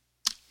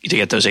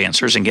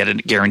answers and get a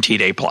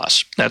guaranteed A+.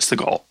 That's the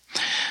goal.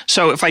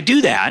 So if I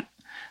do that,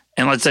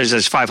 and let's say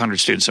there's 500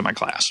 students in my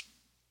class.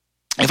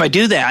 If I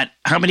do that,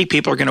 how many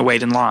people are going to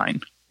wait in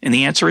line? And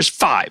the answer is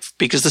 5,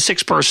 because the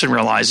 6th person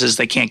realizes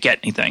they can't get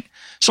anything.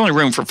 There's only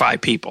room for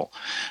 5 people.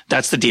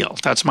 That's the deal.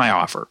 That's my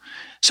offer.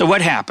 So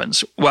what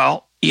happens?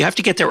 Well, you have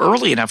to get there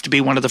early enough to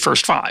be one of the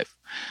first 5.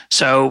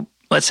 So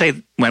let's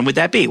say, when would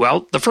that be?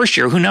 Well, the first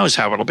year, who knows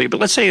how it'll be. But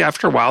let's say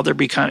after a while,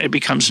 it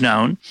becomes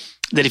known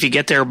that if you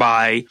get there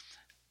by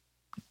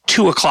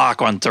 2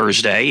 o'clock on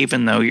Thursday,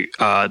 even though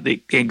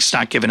the gig's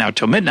not given out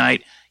till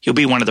midnight, you'll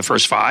be one of the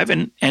first 5,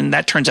 and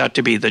that turns out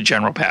to be the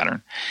general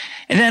pattern.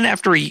 And then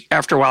after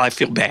a while, I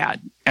feel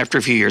bad. After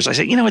a few years, I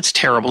say, it's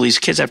terrible. These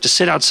kids have to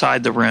sit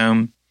outside the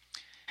room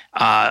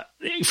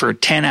for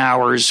 10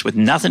 hours with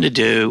nothing to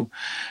do.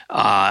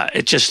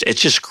 It's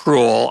just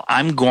cruel.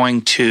 I'm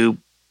going to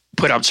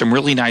put out some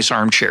really nice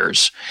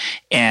armchairs,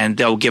 and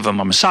they'll give them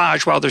a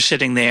massage while they're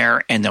sitting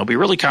there, and they'll be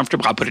really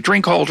comfortable. I'll put a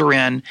drink holder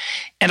in,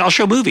 and I'll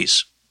show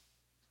movies.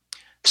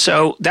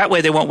 So that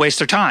way they won't waste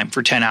their time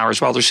for 10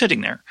 hours while they're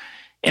sitting there.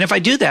 And if I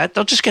do that,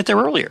 they'll just get there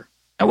earlier.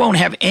 I won't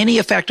have any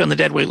effect on the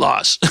dead weight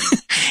loss.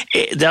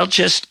 They'll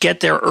just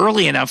get there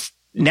early enough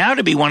now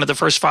to be one of the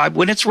first 5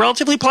 when it's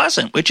relatively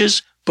pleasant, which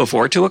is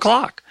before 2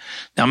 o'clock.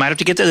 Now I might have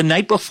to get there the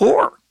night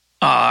before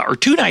or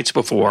 2 nights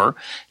before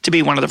to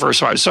be one of the first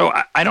 5. So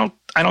I don't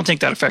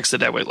think that affects the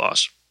dead weight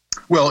loss.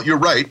 Well, you're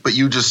right, but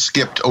you just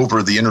skipped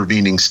over the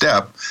intervening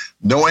step.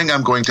 Knowing I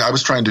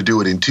was trying to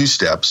do it in 2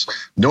 steps,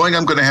 knowing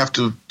I'm going to have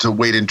to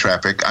wait in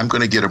traffic, I'm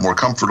going to get a more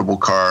comfortable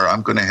car,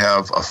 I'm going to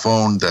have a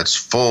phone that's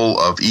full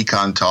of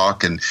econ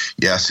talk, and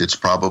yes, it's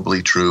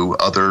probably true,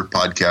 other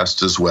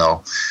podcasts as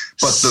well.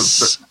 But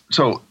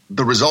so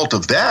the result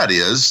of that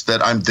is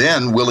that I'm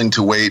then willing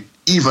to wait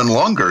even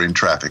longer in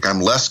traffic.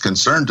 I'm less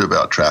concerned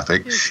about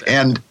traffic,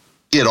 and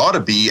it ought to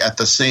be at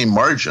the same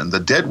margin. The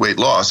dead weight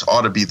loss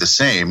ought to be the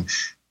same.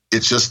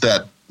 It's just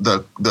that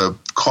the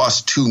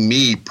cost to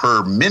me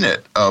per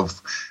minute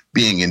of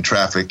being in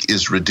traffic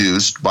is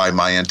reduced by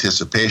my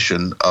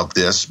anticipation of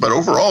this. But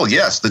overall,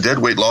 yes, the dead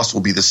weight loss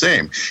will be the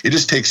same. It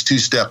just takes 2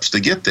 steps to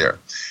get there.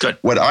 Good.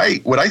 What I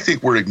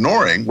think we're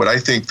ignoring, what I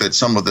think that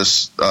some of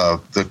this,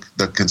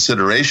 the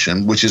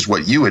consideration, which is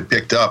what you had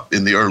picked up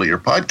in the earlier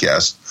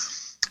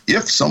podcast,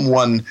 if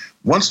someone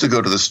wants to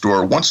go to the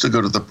store, wants to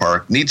go to the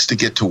park, needs to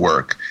get to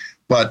work,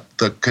 but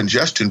the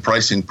congestion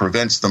pricing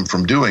prevents them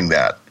from doing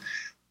that,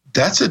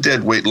 that's a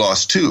dead weight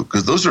loss too,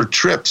 because those are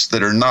trips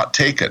that are not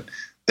taken.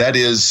 That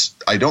is,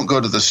 I don't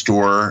go to the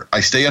store, I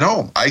stay at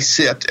home. I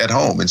sit at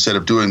home instead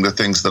of doing the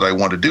things that I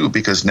want to do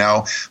because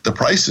now the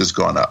price has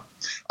gone up.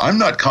 I'm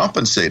not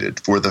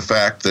compensated for the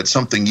fact that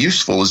something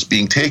useful is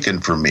being taken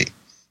from me.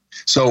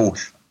 So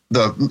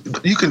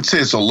you can say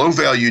it's a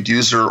low-valued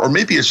user, or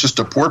maybe it's just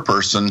a poor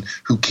person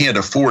who can't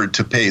afford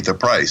to pay the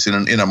price.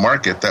 In a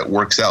market, that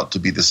works out to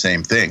be the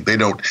same thing. They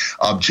don't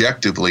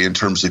objectively, in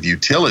terms of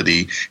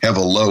utility, have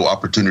a low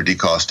opportunity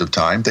cost of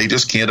time. They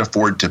just can't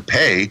afford to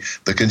pay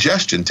the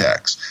congestion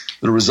tax.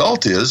 The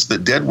result is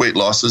that dead weight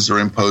losses are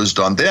imposed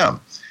on them.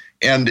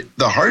 And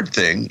the hard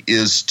thing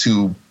is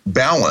to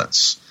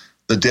balance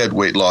the dead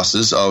weight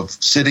losses of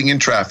sitting in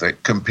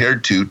traffic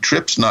compared to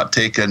trips not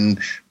taken,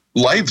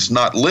 lives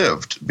not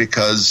lived,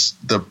 because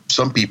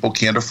some people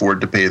can't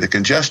afford to pay the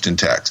congestion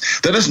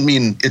tax. That doesn't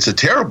mean it's a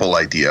terrible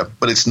idea,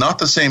 but it's not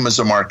the same as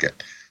a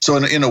market. So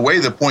in a way,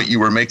 the point you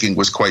were making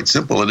was quite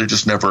simple, and it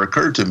just never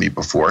occurred to me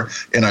before,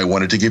 and I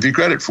wanted to give you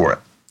credit for it.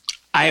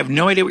 I have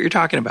no idea what you're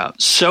talking about.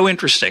 So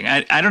interesting.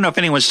 I don't know if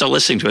anyone's still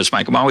listening to us,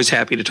 Mike. I'm always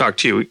happy to talk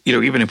to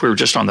you, even if we were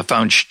just on the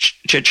phone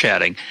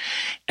chit-chatting.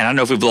 And I don't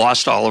know if we've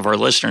lost all of our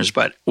listeners,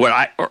 but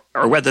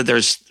or whether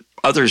there's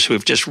others who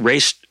have just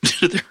raced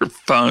to their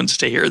phones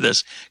to hear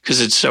this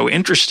because it's so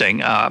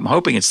interesting. I'm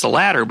hoping it's the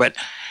latter, but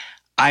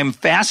I'm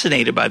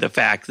fascinated by the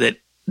fact that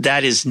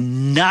that is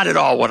not at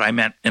all what I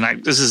meant.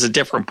 And this is a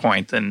different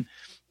point than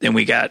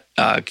we got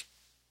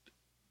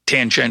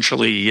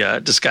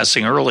tangentially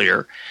discussing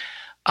earlier.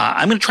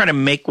 I'm going to try to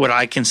make what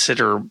I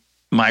consider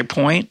my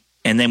point,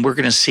 and then we're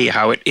going to see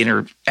how it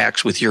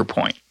interacts with your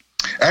point.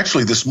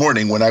 Actually, this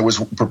morning when I was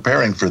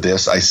preparing for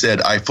this, I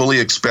said I fully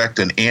expect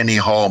an Annie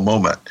Hall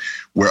moment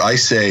where I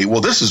say,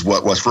 well, this is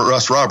what was for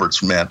Russ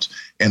Roberts meant.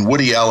 And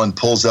Woody Allen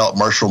pulls out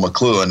Marshall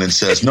McLuhan and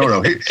says,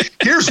 no,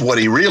 here's what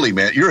he really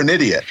meant. You're an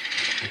idiot.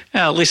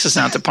 At least it's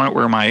not the point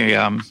where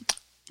my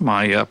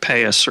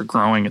payas are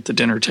growing at the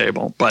dinner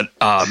table. But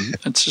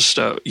it's just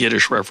a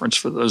Yiddish reference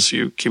for those of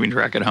you keeping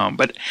track at home.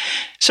 But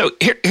so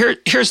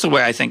here's the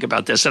way I think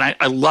about this. And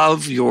I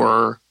love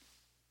the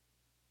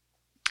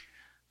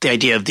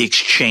idea of the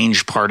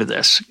exchange part of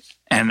this.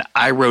 And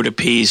I wrote a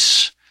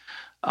piece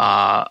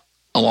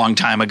a long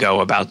time ago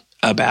about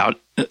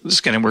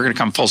this. We're going to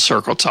come full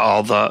circle to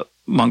all the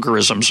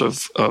Mungerisms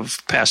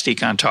of past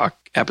Econ Talk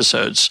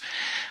episodes.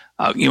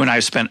 You and I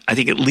have spent, I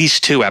think, at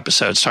least 2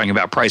 episodes talking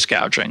about price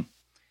gouging.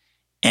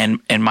 And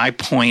my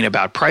point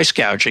about price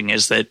gouging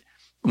is that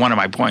one of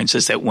my points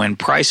is that when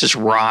prices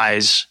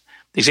rise,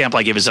 the example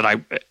I give is that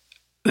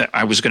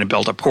I was going to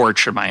build a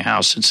porch in my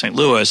house in St.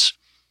 Louis,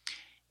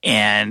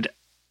 and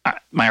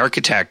my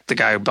architect, the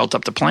guy who built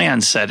up the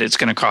plan, said it's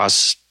going to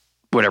cost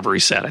whatever he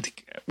said. I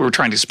think I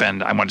wanted to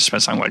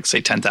spend something like,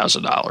 say,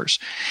 $10,000.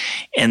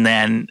 And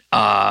then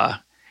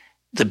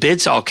the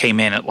bids all came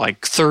in at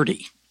like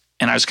 30.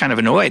 And I was kind of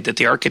annoyed that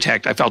the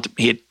architect, I felt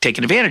he had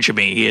taken advantage of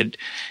me. He had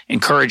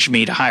encouraged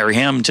me to hire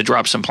him to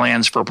drop some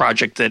plans for a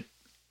project that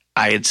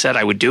I had said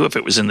I would do if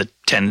it was in the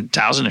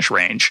 10,000-ish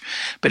range.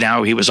 But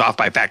now he was off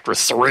by a factor of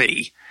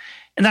 3.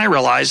 And then I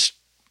realized,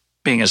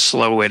 being a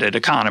slow-witted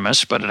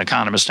economist, but an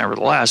economist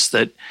nevertheless,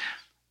 that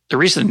the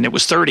reason it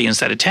was 30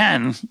 instead of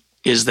 10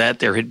 is that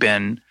there had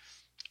been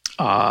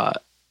a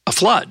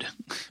flood.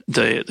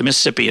 The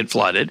Mississippi had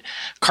flooded.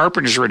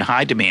 Carpenters were in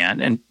high demand,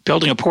 and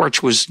building a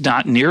porch was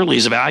not nearly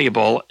as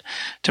valuable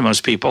to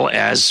most people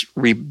as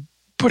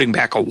putting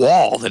back a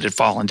wall that had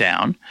fallen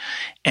down.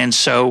 And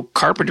so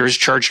carpenters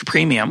charged a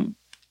premium.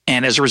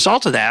 And as a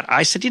result of that,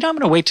 I said, I'm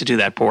going to wait to do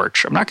that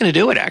porch. I'm not going to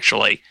do it,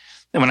 actually.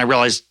 And when I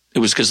realized it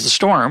was because of the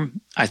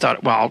storm, I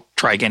thought, well, I'll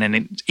try again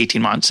in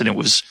 18 months. And it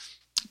was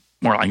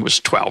more like it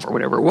was 12 or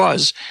whatever it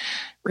was,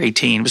 or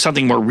 18. It was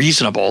something more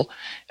reasonable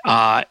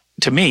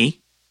to me.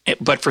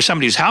 But for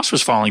somebody whose house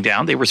was falling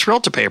down, they were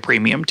thrilled to pay a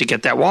premium to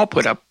get that wall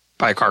put up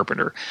by a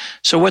carpenter.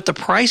 So what the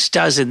price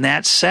does in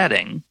that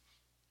setting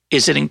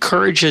is it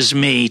encourages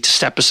me to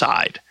step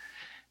aside.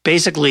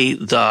 Basically,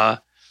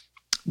 the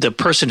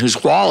person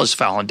whose wall has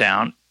fallen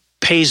down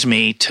pays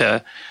me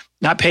to,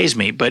 not pays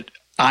me, but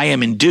I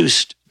am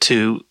induced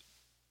to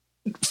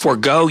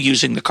forego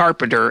using the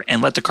carpenter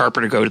and let the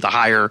carpenter go to the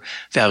higher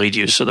valued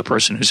use of the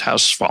person whose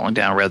house is falling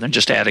down, rather than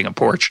just adding a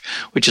porch,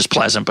 which is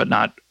pleasant but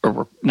not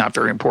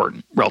very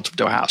important relative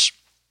to a house.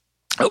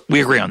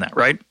 We agree on that,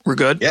 right? We're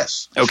good?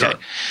 Yes. Okay. Sure.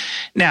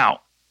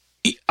 Now,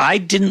 I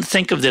didn't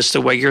think of this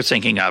the way you're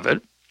thinking of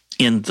it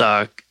in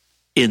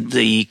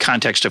the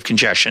context of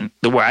congestion.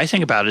 The way I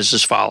think about it is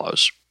as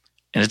follows,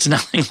 and it's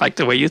nothing like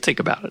the way you think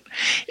about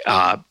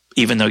it,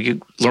 even though you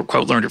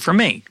quote learned it from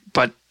me.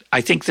 But I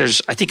think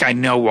I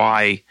know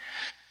why.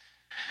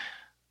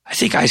 I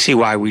think I see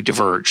why we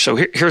diverge. So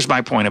here's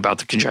my point about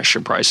the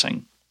congestion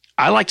pricing.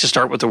 I like to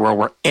start with a world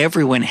where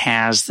everyone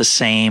has the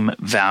same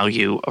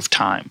value of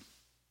time,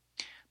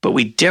 but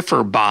we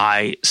differ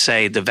by,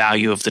 say, the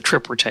value of the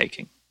trip we're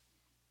taking.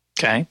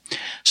 Okay?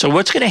 So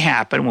what's going to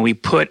happen when we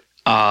put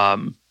a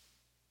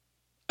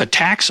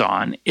tax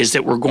on is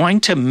that we're going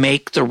to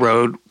make the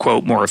road,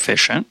 quote, more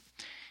efficient.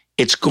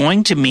 It's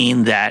going to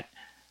mean that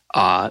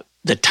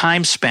the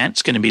time spent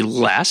is going to be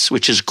less,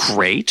 which is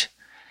great.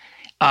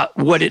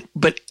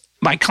 But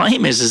my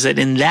claim is that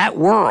in that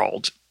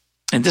world,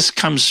 and this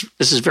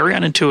is very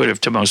unintuitive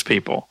to most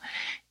people,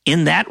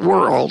 in that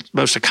world,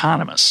 most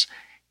economists,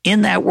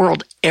 in that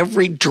world,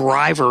 every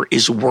driver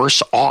is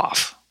worse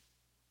off.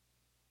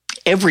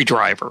 Every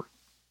driver,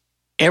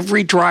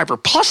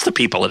 plus the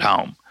people at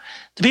home.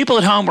 The people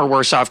at home are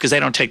worse off because they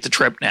don't take the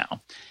trip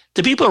now.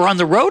 The people who are on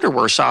the road are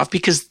worse off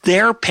because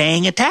they're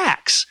paying a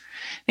tax.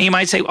 And you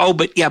might say, oh,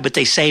 but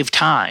they save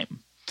time.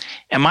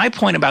 And my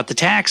point about the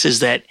tax is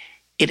that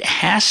it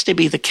has to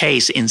be the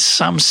case in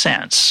some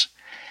sense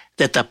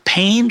that the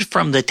pain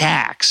from the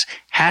tax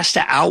has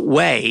to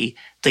outweigh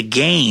the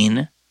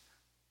gain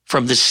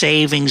from the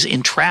savings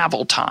in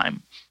travel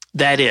time.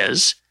 That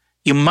is,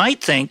 you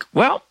might think,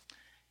 well,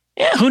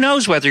 yeah, who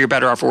knows whether you're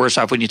better off or worse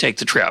off when you take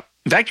the trip.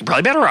 In fact, you're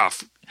probably better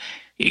off.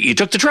 You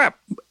took the trip,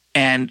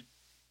 and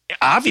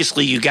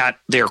obviously you got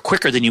there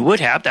quicker than you would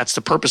have. That's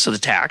the purpose of the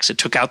tax. It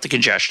took out the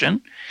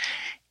congestion.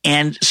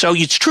 And so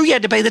it's true you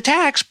had to pay the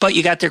tax, but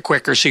you got there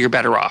quicker, so you're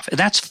better off. And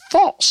that's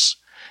false.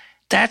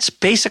 That's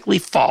basically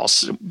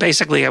false.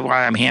 Basically,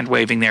 why I'm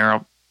hand-waving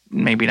there,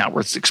 maybe not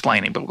worth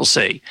explaining, but we'll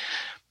see.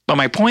 But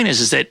my point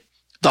is that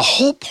the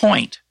whole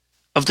point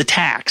of the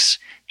tax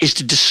is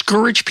to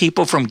discourage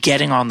people from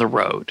getting on the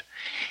road.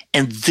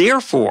 And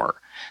therefore,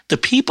 the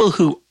people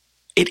who –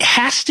 it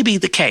has to be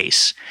the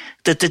case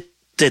that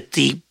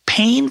the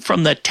pain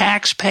from the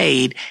tax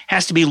paid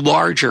has to be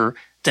larger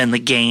than the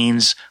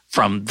gains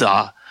from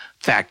the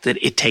fact that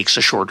it takes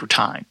a shorter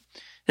time.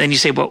 Then you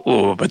say,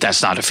 well, but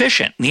that's not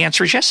efficient. And the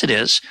answer is yes, it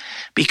is,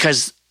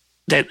 because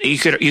that you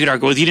could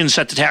argue, well, you didn't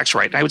set the tax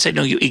right. And I would say,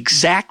 no,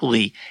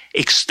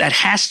 that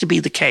has to be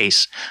the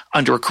case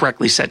under a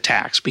correctly set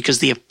tax, because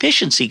the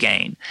efficiency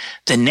gain,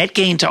 the net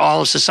gain to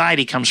all of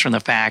society, comes from the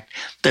fact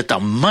that the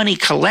money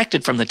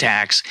collected from the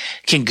tax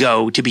can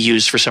go to be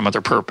used for some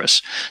other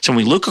purpose. So when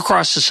we look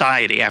across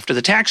society after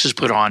the tax is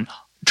put on,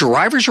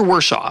 drivers are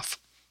worse off,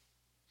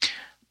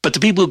 but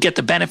the people who get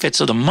the benefits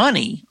of the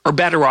money are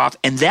better off,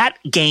 and that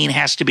gain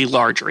has to be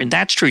larger. And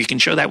that's true. You can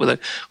show that with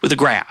a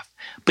graph.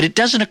 But it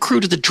doesn't accrue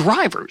to the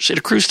drivers. It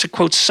accrues to,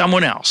 quote,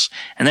 someone else.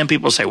 And then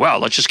people say, well,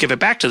 let's just give it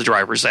back to the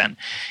drivers then.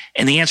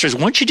 And the answer is,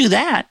 once you do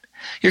that,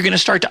 you're going to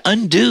start to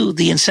undo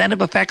the incentive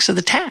effects of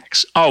the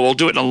tax. Oh, we'll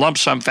do it in a lump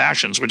sum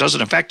fashion so it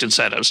doesn't affect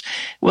incentives.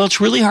 Well,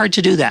 it's really hard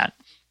to do that.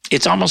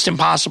 It's almost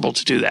impossible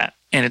to do that.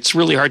 And it's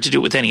really hard to do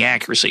it with any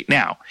accuracy.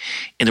 Now,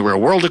 in the real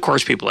world, of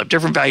course, people have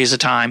different values of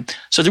time.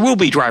 So there will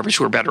be drivers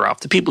who are better off.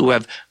 The people who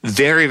have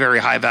very, very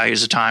high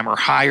values of time, or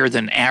higher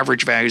than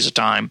average values of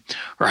time,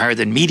 or higher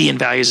than median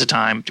values of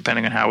time,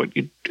 depending on how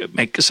you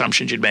make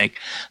assumptions you'd make,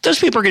 those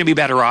people are going to be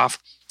better off,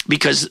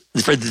 because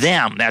for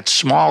them, that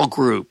small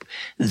group,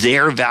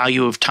 their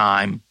value of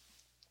time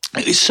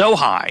is so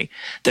high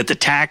that the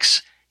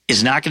tax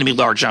is not going to be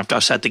large enough to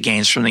offset the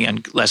gains from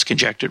the less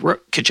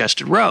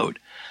congested road.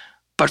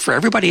 But for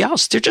everybody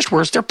else, they're just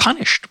worse. They're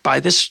punished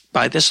by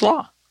this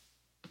law,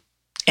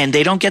 and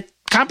they don't get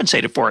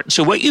compensated for it.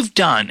 So what you've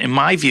done, in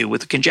my view,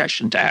 with the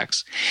congestion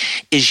tax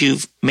is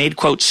you've made,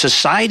 quote,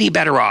 society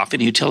better off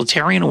in a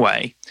utilitarian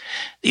way.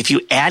 If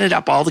you added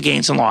up all the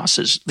gains and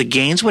losses, the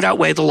gains would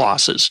outweigh the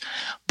losses,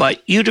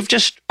 but you'd have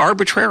just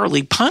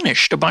arbitrarily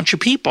punished a bunch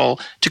of people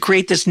to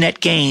create this net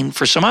gain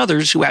for some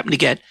others who happen to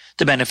get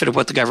the benefit of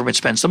what the government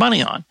spends the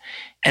money on.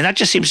 And that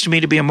just seems to me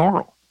to be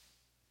immoral.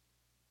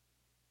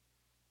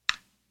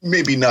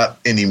 Maybe not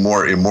any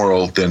more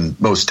immoral than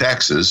most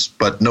taxes,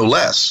 but no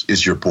less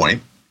is your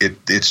point.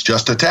 It's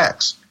just a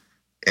tax.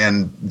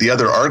 And the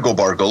other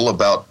argle-bargle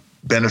about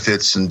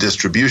benefits and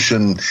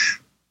distribution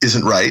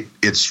isn't right.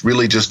 It's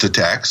really just a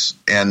tax,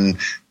 and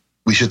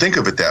we should think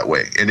of it that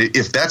way. And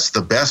if that's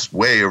the best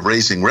way of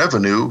raising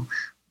revenue,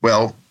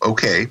 well,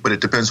 okay, but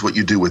it depends what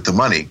you do with the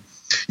money.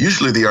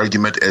 Usually the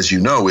argument, as you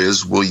know,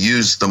 is we'll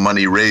use the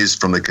money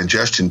raised from the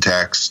congestion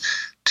tax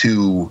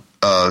to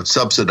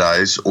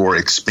subsidize or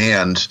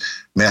expand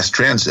mass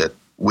transit,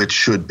 which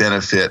should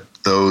benefit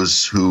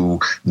those who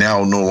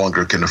now no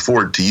longer can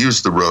afford to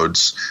use the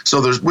roads.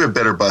 So we have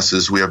better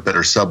buses, we have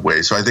better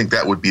subways. So I think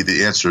that would be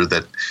the answer,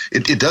 that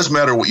it does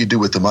matter what you do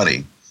with the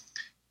money.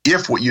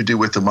 If what you do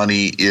with the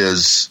money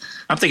is...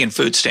 I'm thinking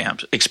food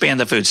stamps, expand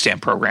the food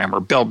stamp program,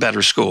 or build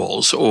better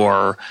schools,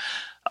 or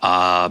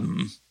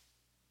pay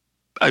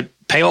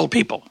old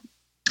people,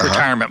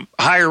 retirement,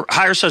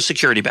 higher Social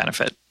Security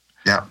benefit.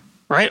 Yeah.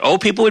 Right?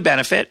 Old people would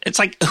benefit. It's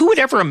like, who would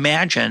ever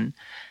imagine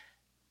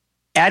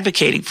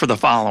advocating for the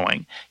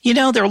following?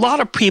 There are a lot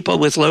of people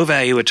with low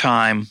value of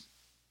time.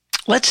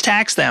 Let's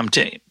tax them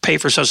to pay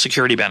for Social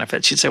Security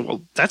benefits. You'd say,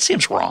 well, that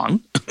seems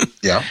wrong.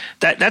 Yeah.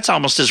 That's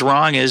almost as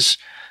wrong as,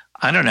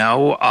 I don't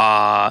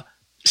know,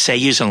 say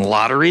using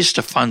lotteries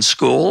to fund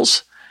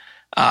schools.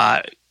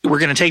 We're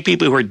going to take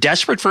people who are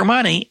desperate for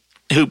money,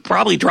 who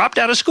probably dropped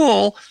out of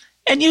school,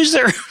 and use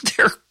their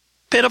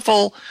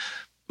pitiful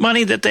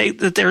money that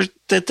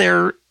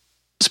they're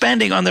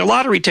spending on their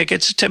lottery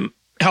tickets to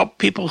help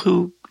people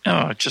who,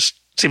 it just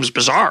seems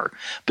bizarre.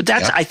 But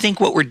that's, I think,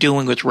 what we're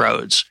doing with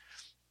roads.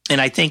 And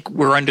I think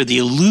we're under the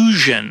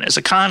illusion as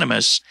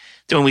economists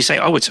that when we say,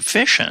 it's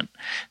efficient,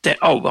 that,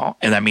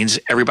 and that means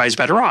everybody's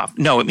better off.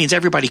 No, it means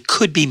everybody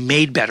could be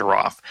made better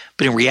off,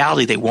 but in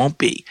reality, they won't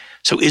be.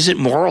 So is it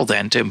moral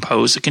then to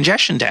impose a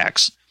congestion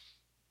tax?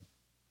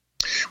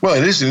 Well,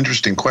 it is an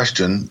interesting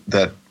question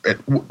that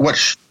what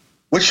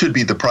should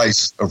be the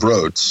price of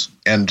roads?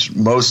 And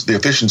the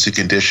efficiency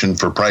condition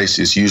for price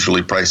is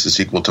usually price is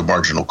equal to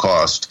marginal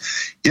cost.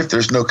 If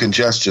there's no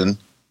congestion,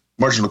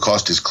 marginal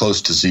cost is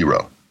close to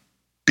zero,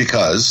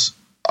 because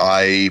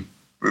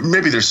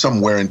maybe there's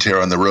some wear and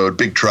tear on the road.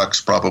 Big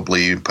trucks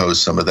probably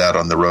impose some of that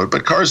on the road,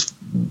 but cars,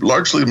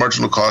 largely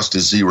marginal cost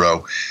is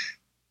zero.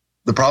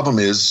 The problem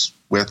is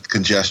with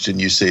congestion,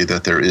 you say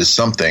that there is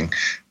something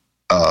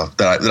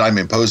that I'm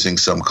imposing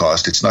some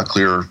cost. It's not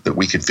clear that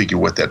we can figure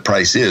what that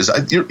price is.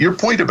 Your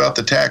point about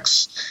the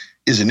tax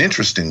is an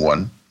interesting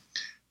one.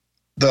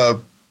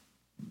 The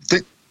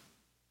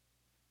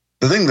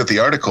thing that the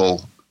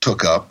article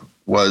took up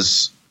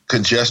was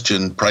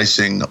congestion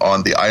pricing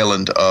on the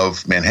island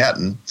of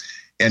Manhattan,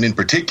 and in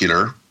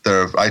particular,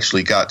 I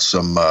actually got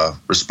some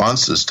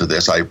responses to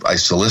this. I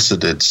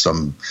solicited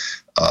some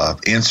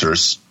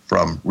answers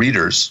from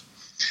readers,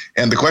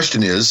 and the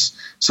question is,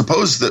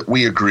 suppose that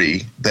we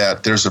agree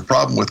that there's a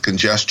problem with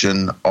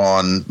congestion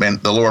on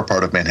the lower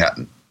part of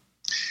Manhattan.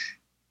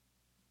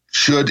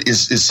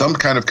 Is some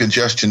kind of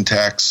congestion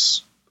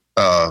tax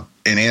an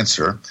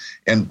answer?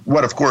 And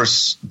what, of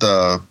course,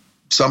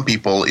 some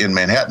people in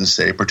Manhattan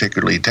say,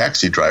 particularly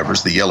taxi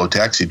drivers, the yellow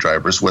taxi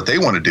drivers, what they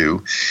want to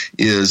do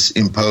is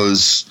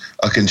impose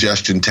a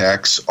congestion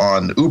tax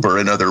on Uber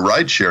and other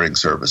ride-sharing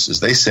services.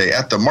 They say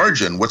at the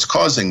margin, what's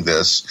causing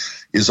this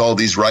is all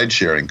these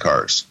ride-sharing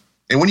cars.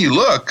 And when you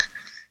look,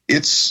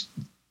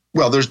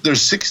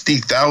 there's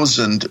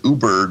 60,000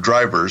 Uber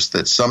drivers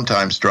that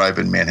sometimes drive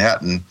in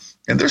Manhattan,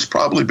 and there's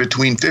probably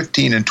between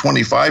 15 and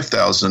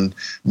 25,000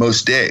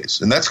 most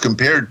days. And that's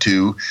compared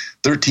to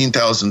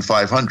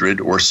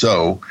 13,500 or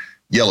so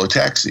yellow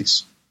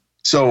taxis.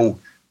 So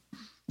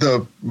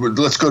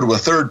let's go to a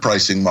third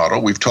pricing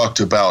model. We've talked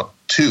about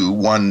two.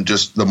 One,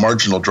 just the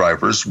marginal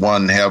drivers.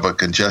 One, have a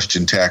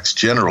congestion tax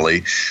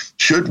generally.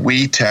 Should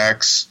we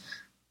tax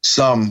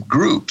some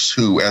groups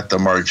who at the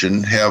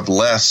margin have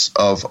less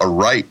of a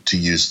right to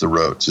use the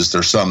roads? Is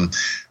there some,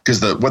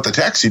 because what the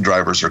taxi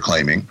drivers are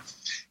claiming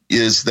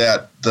is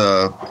that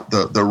the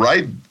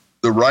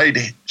ride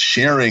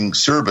sharing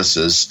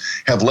services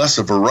have less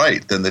of a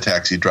right than the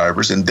taxi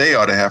drivers, and they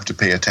ought to have to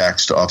pay a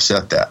tax to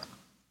offset that.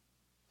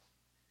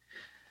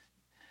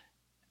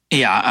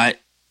 Yeah,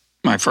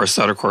 my first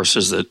thought, of course,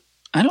 is that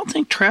I don't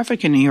think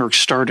traffic in New York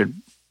started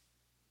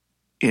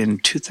in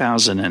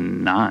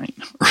 2009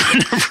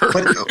 or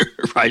whenever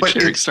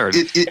ride-sharing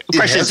started. The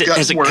question is,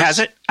 has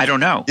it? I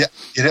don't know. Yeah,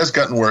 it has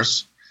gotten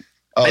worse.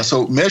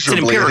 So measurably,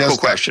 it's an empirical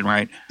question,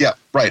 right? Yeah,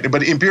 right.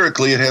 But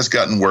empirically, it has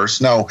gotten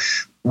worse. Now,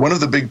 one of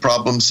the big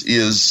problems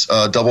is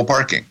double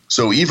parking.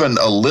 So even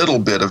a little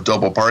bit of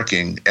double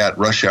parking at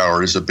rush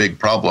hour is a big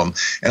problem.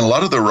 And a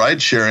lot of the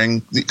ride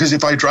sharing, because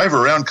if I drive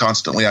around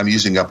constantly, I'm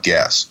using up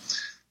gas.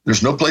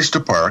 There's no place to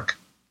park.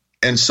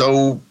 And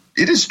so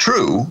it is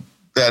true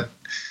that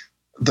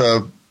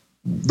the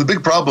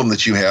big problem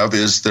that you have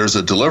is there's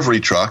a delivery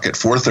truck at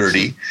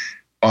 4:30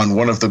 on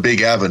one of the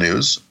big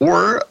avenues,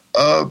 or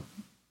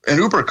an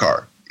Uber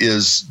car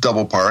is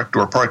double parked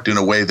or parked in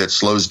a way that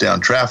slows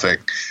down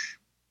traffic.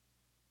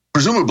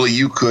 Presumably,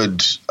 you could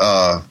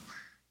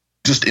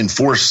just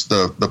enforce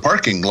the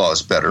parking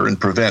laws better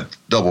and prevent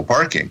double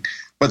parking.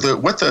 But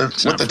what the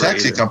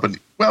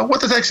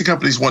taxi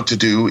companies want to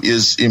do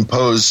is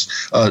impose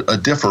a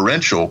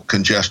differential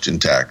congestion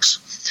tax.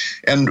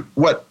 And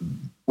what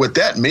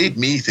that made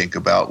me think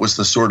about was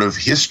the sort of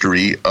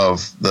history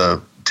of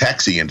the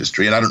taxi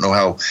industry. And I don't know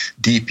how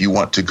deep you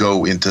want to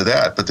go into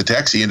that, but the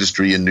taxi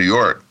industry in New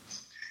York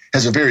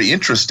has a very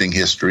interesting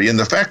history. And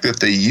the fact that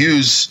they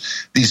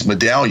use these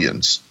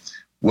medallions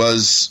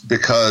was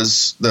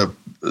because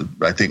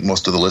I think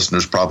most of the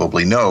listeners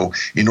probably know,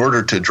 in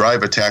order to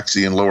drive a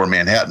taxi in Lower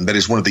Manhattan, that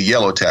is one of the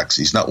yellow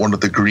taxis, not one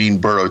of the green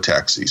borough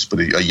taxis, but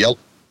a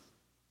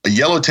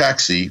yellow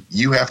taxi,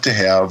 you have to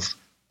have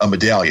a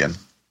medallion.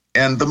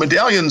 And the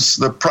medallions,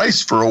 the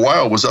price for a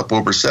while was up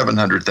over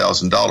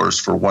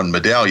 $700,000 for one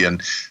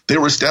medallion. They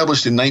were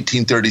established in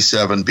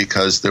 1937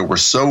 because there were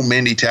so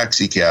many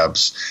taxi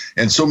cabs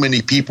and so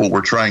many people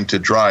were trying to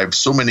drive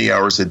so many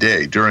hours a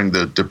day during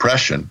the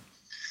Depression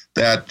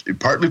that,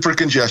 partly for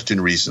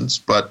congestion reasons,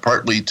 but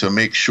partly to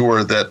make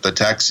sure that the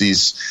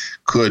taxis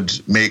could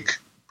make,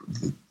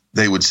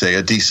 they would say,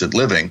 a decent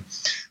living,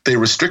 they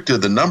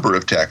restricted the number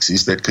of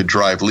taxis that could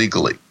drive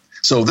legally.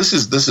 So this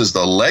is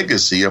the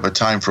legacy of a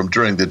time from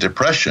during the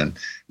Depression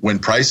when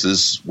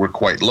prices were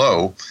quite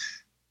low.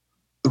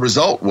 The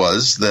result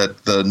was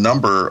that the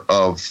number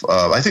of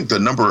I think the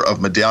number of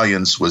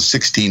medallions was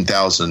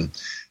 16,000.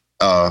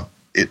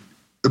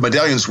 The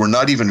medallions were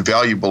not even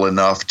valuable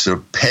enough to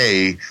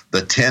pay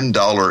the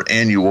 $10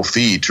 annual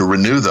fee to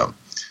renew them.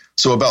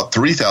 So about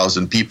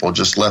 3,000 people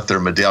just let their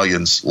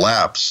medallions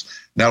lapse.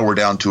 Now we're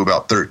down to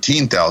about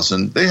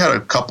 13,000. They had a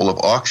couple of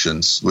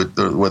auctions where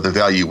the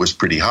value was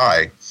pretty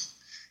high.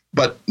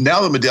 But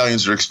now the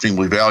medallions are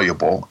extremely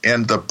valuable,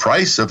 and the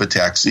price of a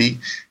taxi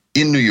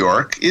in New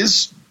York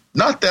is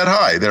not that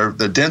high.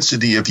 The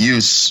density of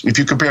use, if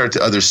you compare it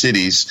to other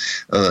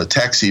cities,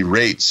 taxi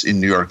rates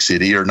in New York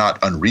City are not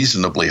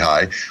unreasonably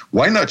high.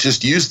 Why not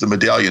just use the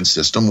medallion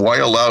system? Why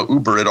allow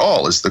Uber at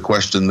all is the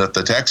question that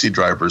the taxi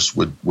drivers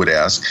would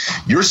ask.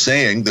 You're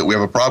saying that we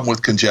have a problem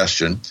with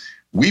congestion.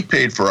 We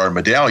paid for our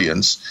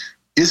medallions.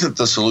 Isn't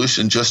the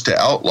solution just to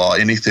outlaw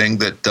anything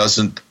that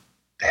doesn't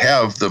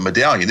have the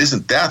medallion?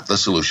 Isn't that the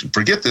solution?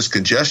 Forget this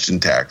congestion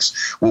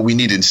tax. What we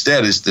need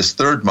instead is this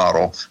third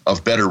model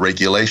of better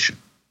regulation.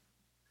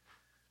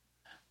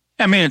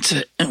 I mean,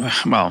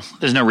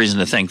 there's no reason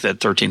to think that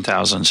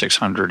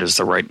 13,600 is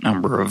the right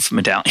number of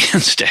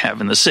medallions to have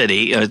in the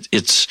city.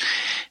 It's,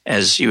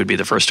 as you would be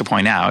the first to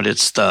point out,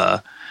 it's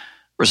the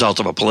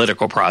result of a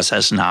political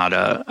process, not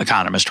an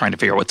economist trying to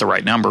figure out what the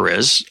right number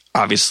is.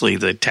 Obviously,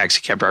 the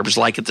taxi cab drivers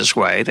like it this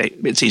way.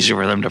 It's easier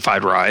for them to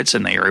find rides,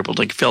 and they are able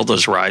to fill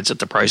those rides at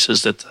the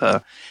prices that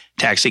the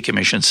taxi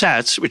commission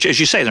sets, which, as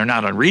you say, they're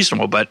not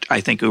unreasonable, but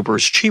I think Uber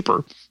is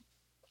cheaper.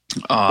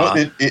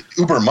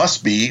 Uber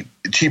must be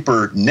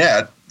cheaper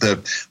net.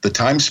 The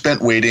time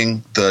spent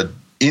waiting, the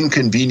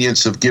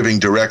inconvenience of giving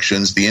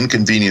directions, the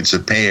inconvenience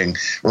of paying,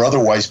 or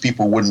otherwise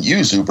people wouldn't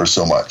use Uber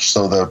so much.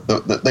 So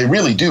they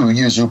really do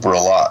use Uber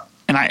a lot.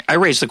 And I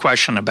raised the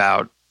question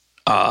about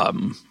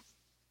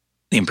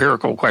the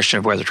empirical question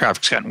of whether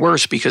traffic's gotten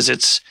worse, because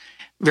it's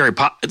there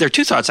are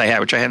two thoughts I have,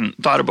 which I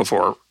hadn't thought of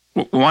before.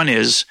 One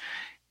is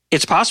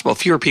it's possible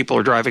fewer people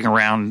are driving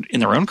around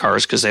in their own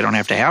cars because they don't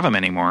have to have them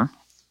anymore.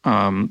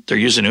 They're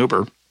using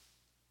Uber.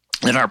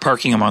 They aren't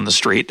parking them on the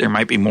street. There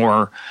might be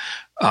more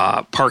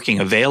parking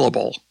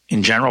available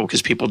in general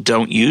because people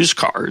don't use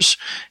cars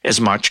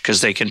as much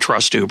because they can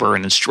trust Uber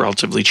and it's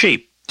relatively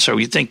cheap. So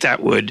you think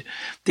that would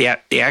the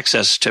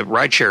access to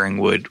ride sharing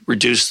would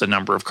reduce the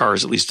number of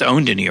cars at least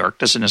owned in New York.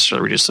 Doesn't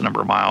necessarily reduce the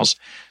number of miles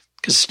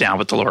because now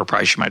with the lower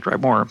price you might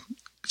drive more.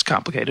 It's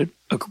complicated,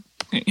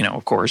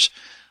 of course.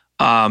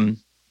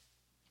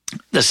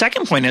 The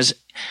second point is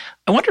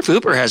I wonder if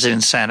Uber has an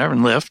incentive,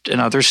 and Lyft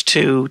and others,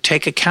 to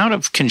take account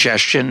of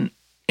congestion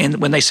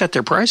when they set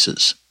their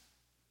prices.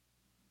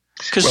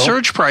 Because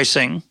surge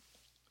pricing,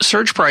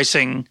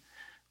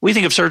 we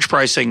think of surge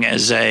pricing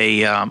as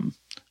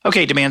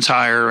demand's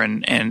higher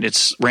and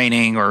it's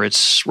raining or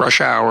it's rush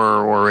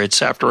hour or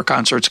it's after a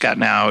concert's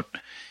gotten out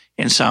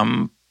in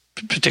some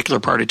particular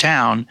part of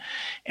town.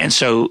 And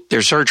so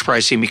there's surge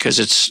pricing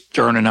because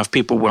there aren't enough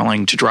people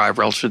willing to drive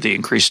relative to the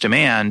increased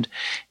demand.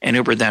 And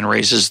Uber then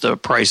raises the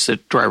price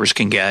that drivers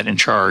can get and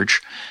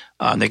charge.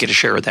 They get a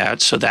share of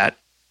that. So that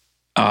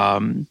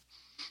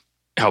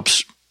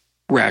helps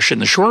ration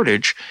the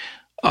shortage.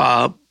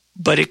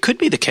 But it could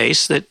be the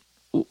case that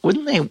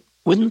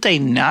wouldn't they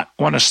not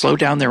want to slow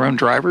down their own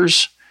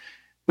drivers?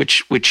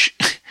 Which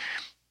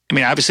I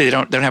mean, obviously they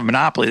don't have a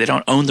monopoly. They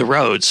don't own the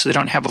roads. So they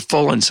don't have a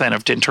full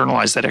incentive to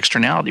internalize that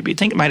externality. But you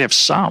think it might have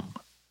some.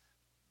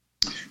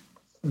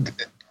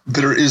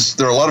 There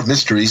are a lot of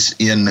mysteries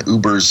in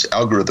Uber's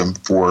algorithm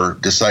for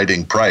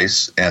deciding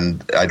price,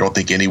 and I don't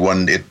think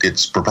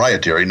it's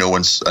proprietary. No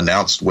one's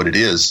announced what it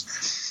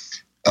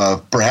is.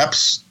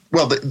 Perhaps,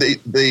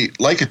 they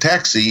like a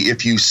taxi.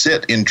 If you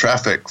sit in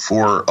traffic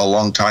for a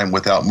long time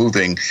without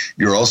moving,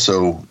 you're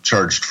also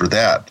charged for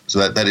that.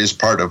 So that is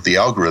part of the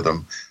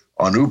algorithm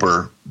on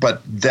Uber,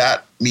 but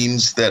that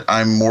means that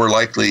I'm more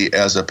likely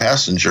as a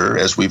passenger,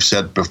 as we've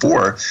said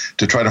before,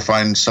 to try to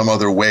find some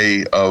other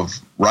way of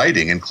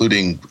riding,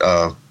 including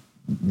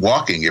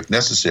walking if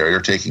necessary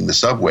or taking the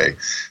subway.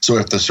 So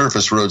if the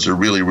surface roads are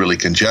really, really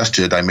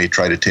congested, I may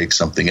try to take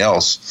something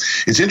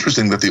else. It's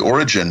interesting that the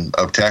origin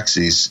of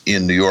taxis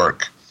in New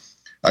York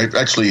I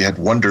actually had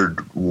wondered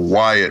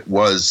why it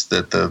was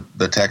that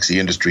the taxi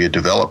industry had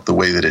developed the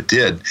way that it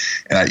did.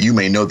 And you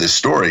may know this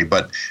story,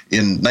 but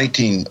in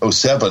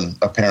 1907,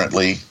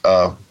 apparently,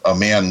 a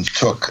man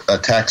took a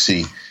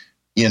taxi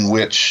in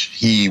which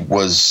he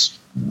was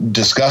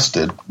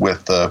disgusted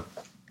with the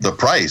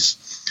price.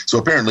 So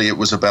apparently it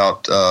was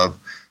about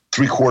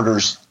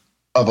 3/4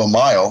 of a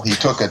mile. He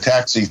took a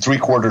taxi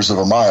 3/4 of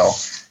a mile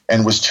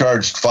and was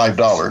charged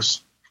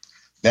 $5.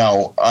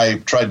 Now,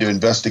 I tried to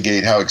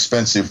investigate how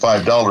expensive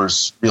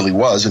 $5 really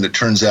was, and it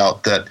turns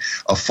out that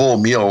a full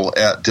meal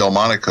at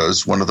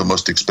Delmonico's, one of the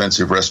most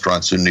expensive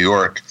restaurants in New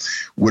York,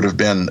 would have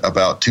been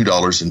about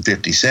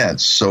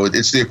 $2.50. So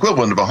it's the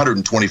equivalent of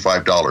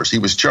 $125. He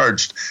was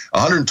charged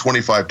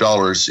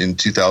 $125 in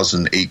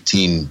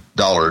 2018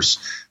 dollars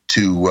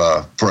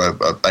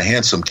for a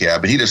hansom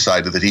cab, and he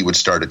decided that he would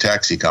start a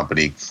taxi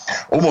company.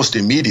 Almost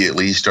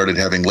immediately, he started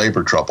having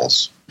labor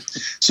troubles.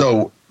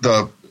 So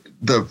the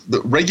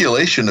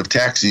regulation of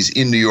taxis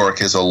in New York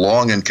has a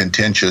long and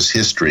contentious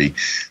history.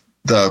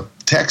 The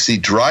taxi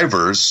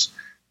drivers,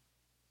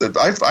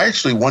 I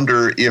actually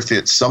wonder if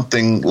it's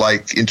something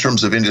like, in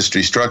terms of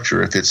industry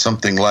structure, if it's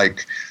something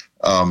like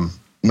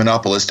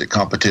monopolistic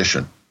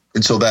competition.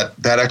 And so that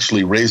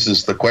actually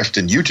raises the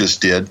question you just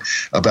did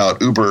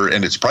about Uber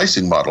and its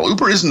pricing model.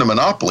 Uber isn't a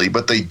monopoly,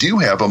 but they do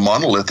have a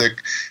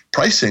monolithic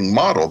pricing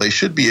model. They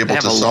should be able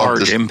to solve this. Have a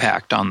large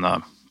impact on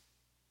the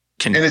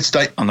and it's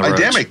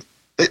dynamic.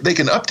 They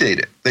can update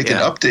it. They can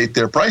update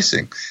their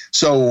pricing.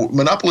 So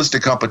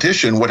monopolistic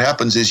competition, what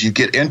happens is you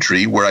get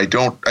entry where I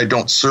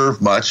don't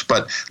serve much,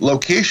 but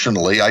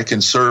locationally I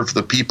can serve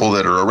the people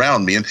that are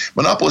around me. And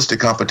monopolistic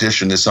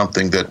competition is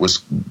something that was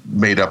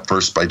made up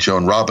first by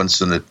Joan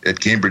Robinson at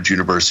Cambridge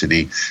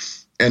University.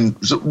 And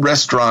so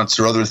restaurants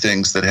or other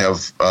things that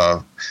have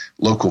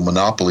local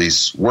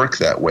monopolies work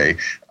that way.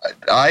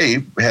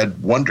 I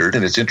had wondered,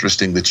 and it's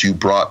interesting that you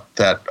brought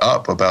that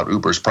up about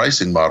Uber's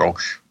pricing model.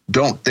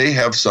 Don't they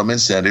have some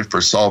incentive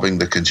for solving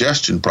the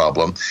congestion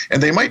problem?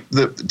 And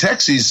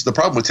the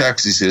problem with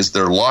taxis is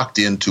they're locked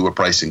into a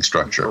pricing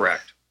structure.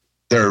 Correct.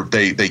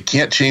 They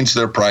can't change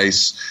their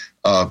price.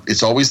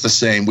 It's always the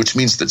same, which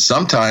means that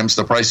sometimes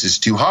the price is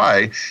too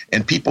high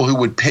and people who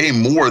would pay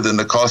more than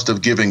the cost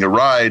of giving a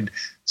ride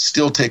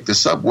still take the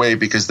subway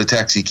because the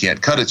taxi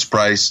can't cut its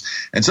price.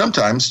 And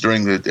sometimes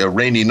during a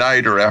rainy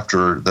night or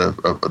after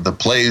the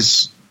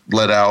plays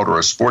let out or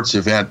a sports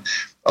event,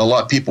 a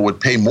lot of people would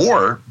pay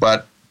more,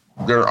 but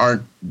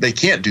they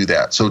can't do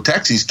that. So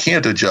taxis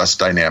can't adjust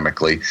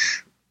dynamically.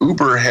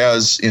 Uber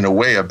has, in a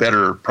way, a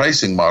better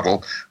pricing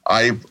model.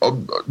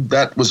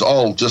 That was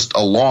all just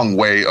a long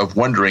way of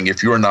wondering,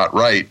 if you're not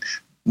right,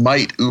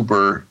 might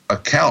Uber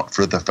account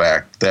for the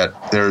fact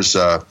that there's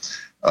an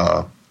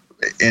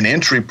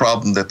entry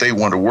problem that they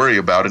want to worry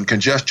about, and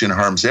congestion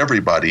harms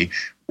everybody?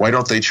 Why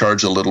don't they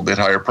charge a little bit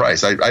higher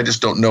price? I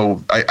just don't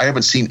know. I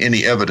haven't seen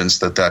any evidence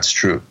that that's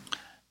true.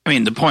 I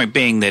mean, the point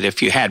being that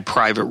if you had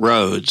private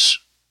roads,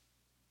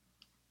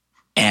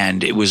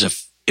 and it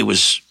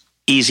was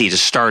easy to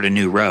start a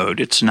new road.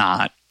 It's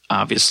not,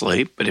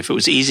 obviously, but if it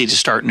was easy to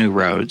start new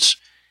roads,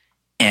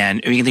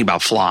 and you can think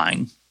about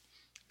flying,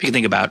 you can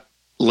think about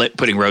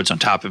putting roads on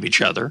top of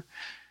each other.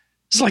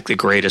 It's like the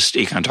greatest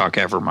econ talk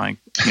ever, Mike.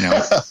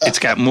 It's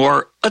got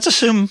more. Let's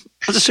assume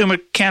a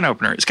can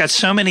opener. It's got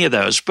so many of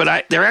those,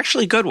 but they're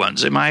actually good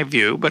ones in my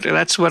view. But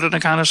that's what an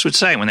economist would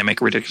say when they make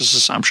a ridiculous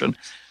assumption.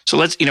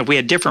 So if we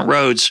had different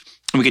roads,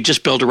 and we could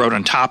just build a road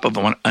on top of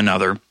one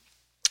another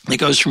that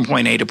goes from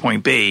point A to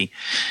point B,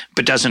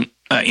 but doesn't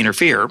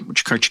interfere,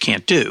 which you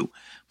can't do.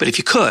 But if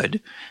you could,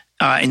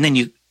 and then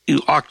you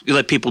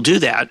let people do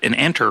that and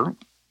enter,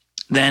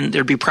 then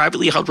there'd be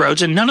privately held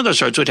roads, and none of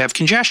those roads would have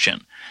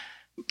congestion.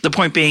 The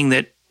point being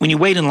that when you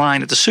wait in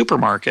line at the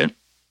supermarket,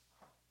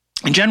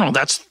 in general,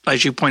 that's,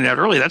 as you pointed out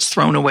earlier, that's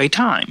thrown away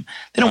time.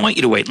 They don't want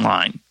you to wait in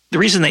line. The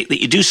reason that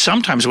you do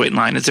sometimes wait in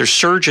line is there's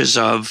surges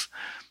of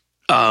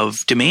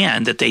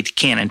demand that they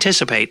can't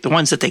anticipate. The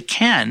ones that they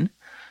can,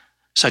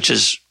 such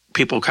as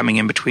people coming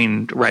in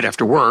between right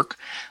after work,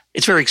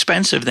 it's very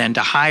expensive then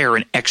to hire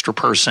an extra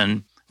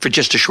person for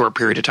just a short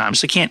period of time.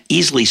 So they can't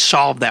easily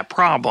solve that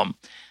problem.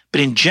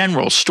 But in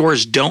general,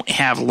 stores don't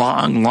have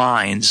long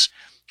lines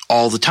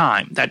all the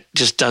time. That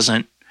just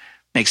doesn't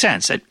make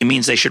sense. It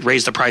means they should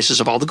raise the prices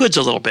of all the goods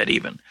a little bit,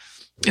 even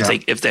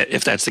if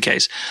that's the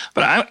case.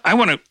 But I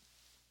want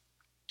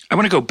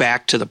to go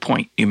back to the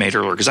point you made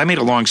earlier, because I made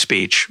a long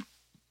speech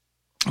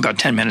about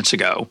 10 minutes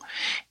ago,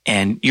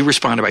 and you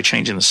responded by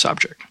changing the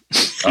subject.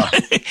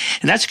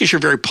 And that's because you're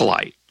very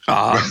polite,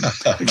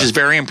 which is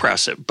very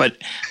impressive. But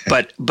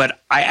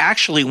I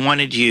actually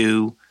wanted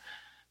you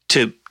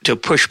to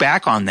push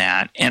back on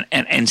that.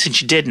 And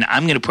since you didn't,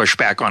 I'm going to push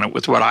back on it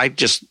with what I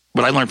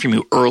learned from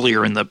you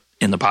earlier in the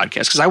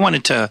podcast, because I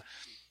wanted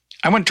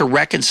to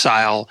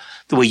reconcile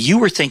the way you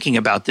were thinking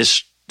about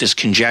this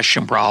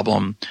congestion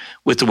problem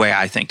with the way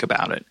I think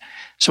about it.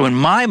 So in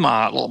my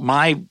model,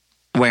 my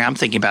way I'm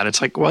thinking about it,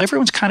 it's like, well,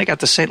 everyone's kind of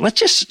got the same. Let's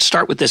just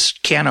start with this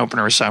can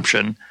opener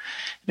assumption.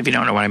 If you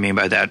don't know what I mean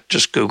by that,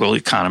 just Google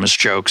economist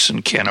jokes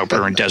and can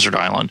opener and desert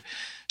island.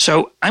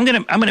 So I'm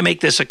gonna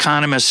make this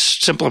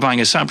economist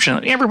simplifying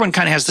assumption. Everyone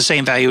kind of has the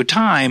same value of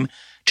time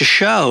to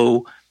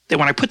show that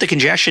when I put the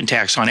congestion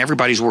tax on,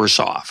 everybody's worse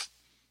off.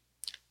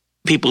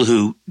 People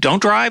who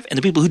don't drive and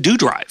the people who do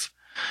drive.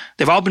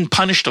 They've all been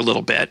punished a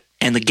little bit,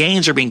 and the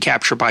gains are being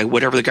captured by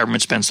whatever the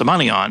government spends the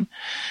money on,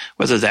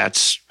 whether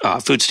that's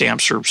food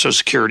stamps or Social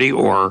Security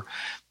or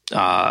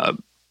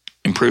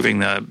improving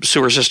the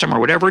sewer system or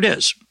whatever it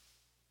is.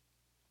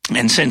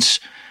 And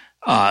since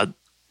the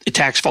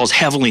tax falls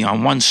heavily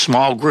on one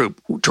small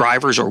group,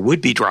 drivers or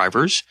would-be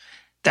drivers,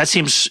 that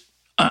seems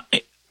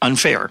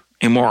unfair,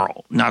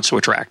 immoral, not so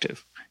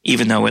attractive,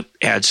 even though it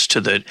adds to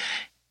the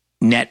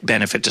net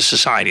benefit to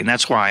society. And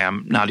that's why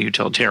I'm not a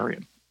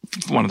utilitarian.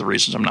 One of the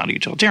reasons I'm not a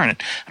utilitarian.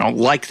 I don't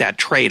like that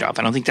trade-off.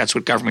 I don't think that's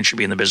what government should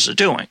be in the business of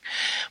doing.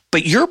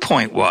 But your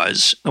point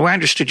was, the way I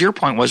understood your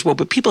point was, well,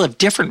 but people have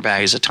different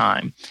values of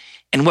time.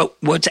 And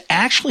what's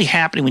actually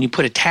happening when you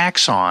put a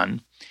tax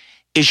on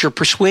is you're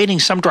persuading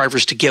some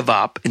drivers to give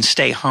up and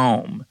stay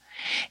home.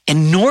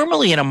 And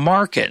normally in a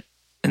market,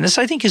 and this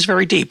I think is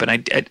very deep,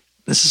 and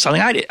this is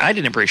something I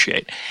didn't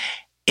appreciate.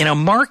 In a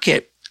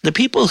market, the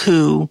people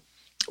who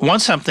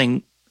want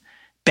something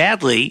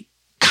badly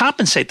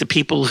compensate the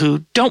people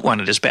who don't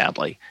want it as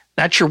badly.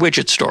 That's your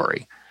widget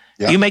story.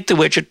 Yeah. You make the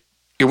widget.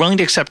 You're willing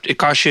to accept it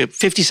costs you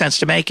 50 cents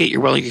to make it.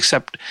 You're willing to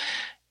accept,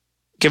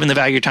 given the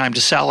value of time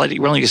to sell it,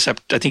 you're willing to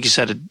accept, I think you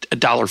said $1. Did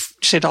you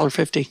say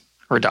 $1.50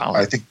 or $1?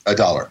 I think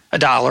 $1.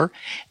 $1.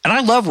 And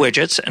I love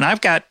widgets, and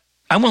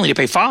I'm willing to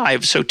pay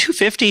 $5. So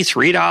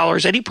 $2.50,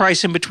 $3, any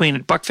price in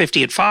between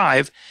 $1.50 and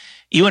 $5,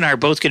 you and I are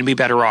both going to be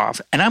better off.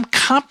 And I'm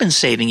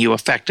compensating you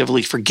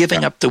effectively for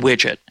giving up the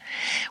widget.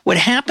 What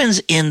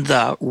happens in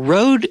the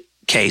road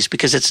case,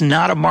 because it's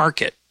not a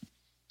market,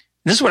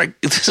 this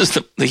is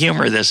the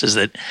humor of this, is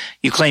that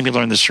you claim you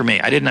learned this from me.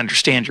 I didn't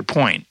understand your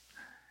point.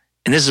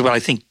 And this is what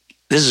I think,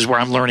 this is where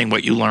I'm learning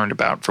what you learned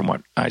about from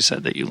what I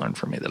said that you learned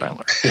from me that I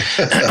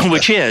learned,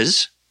 which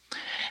is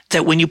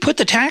that when you put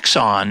the tax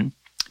on,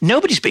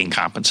 nobody's being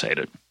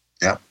compensated.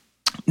 Yeah.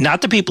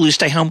 Not the people who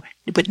stay home,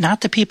 but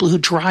not the people who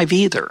drive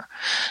either.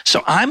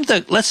 So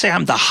let's say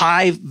I'm the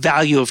high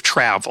value of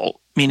travel,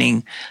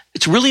 meaning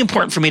it's really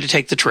important for me to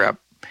take the trip,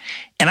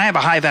 and I have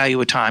a high value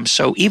of time.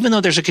 So even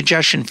though there's a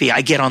congestion fee,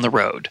 I get on the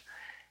road.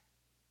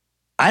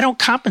 I don't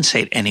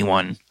compensate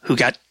anyone who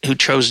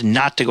chose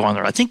not to go on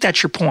the road. I think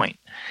that's your point.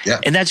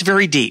 Yeah. And that's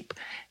very deep.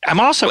 I'm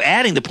also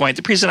adding the point,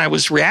 the reason I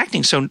was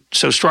reacting so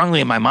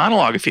strongly in my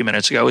monologue a few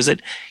minutes ago is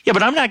that, yeah,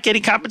 but I'm not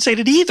getting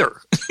compensated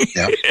either.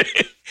 Yeah.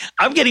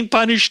 I'm getting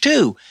punished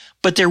too.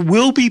 But there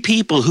will be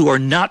people who are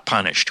not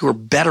punished, who are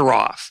better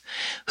off,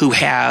 who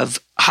have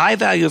high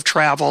value of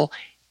travel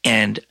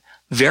and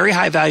very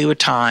high value of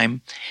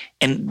time.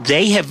 And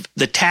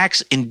the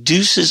tax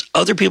induces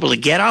other people to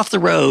get off the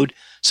road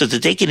so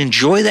that they can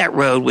enjoy that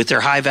road with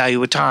their high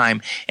value of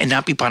time and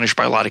not be punished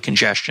by a lot of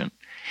congestion.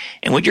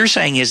 And what you're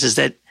saying is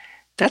that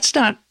that's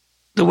not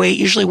the way it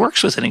usually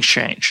works with an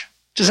exchange.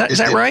 Is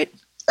that right?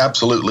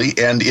 Absolutely.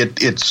 And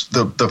it's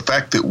the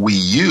fact that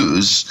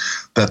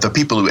that the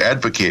people who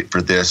advocate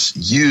for this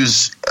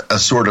use a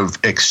sort of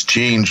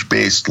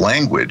exchange-based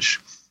language.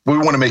 We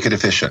want to make it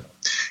efficient.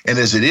 And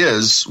as it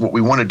is, what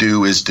we want to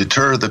do is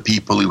deter the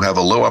people who have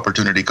a low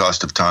opportunity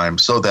cost of time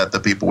so that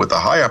the people with a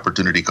high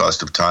opportunity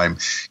cost of time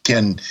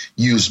can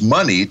use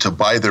money to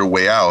buy their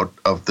way out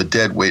of the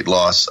dead weight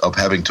loss of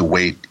having to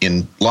wait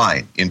in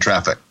line, in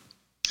traffic.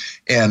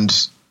 And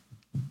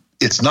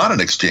it's not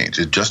an exchange.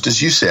 Just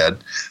as you said,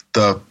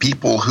 the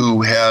people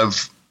who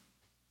have,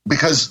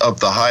 because of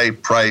the high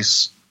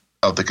price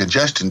of the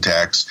congestion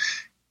tax,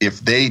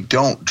 if they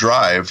don't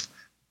drive,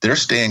 they're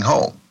staying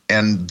home.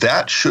 And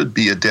that should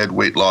be a dead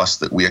weight loss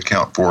that we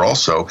account for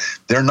also.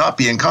 They're not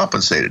being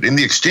compensated. In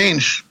the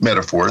exchange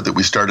metaphor that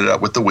we started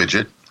out with the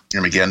widget,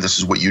 and again, this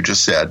is what you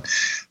just said,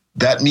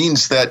 that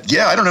means that,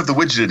 yeah, I don't have the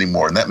widget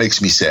anymore, and that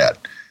makes me sad.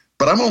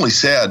 But I'm only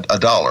sad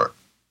 $1.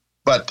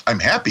 But I'm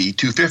happy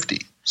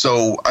 $2.50.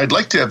 So I'd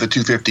like to have the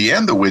 $2.50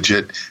 and the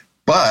widget,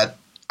 but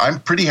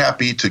I'm pretty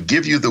happy to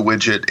give you the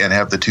widget and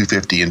have the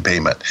 $2.50 in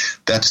payment.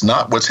 That's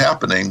not what's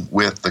happening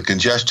with the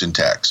congestion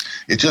tax.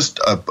 It's just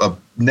a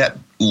net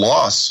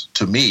loss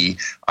to me.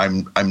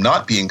 I'm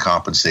not being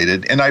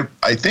compensated. And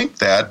I think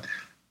that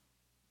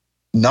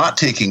not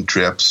taking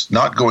trips,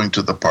 not going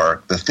to the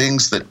park, the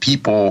things that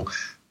people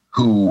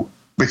who,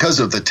 because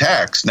of the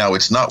tax, now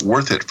it's not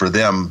worth it for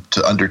them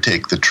to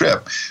undertake the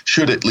trip,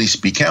 should at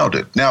least be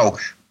counted. Now,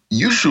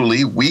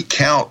 usually we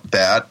count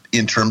that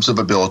in terms of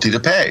ability to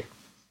pay.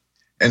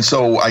 And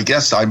so I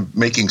guess I'm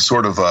making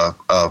sort of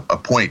a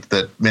point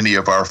that many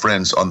of our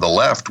friends on the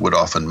left would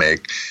often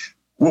make.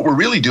 What we're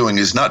really doing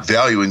is not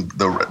valuing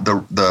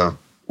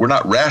we're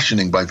not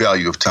rationing by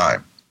value of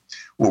time.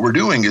 What we're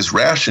doing is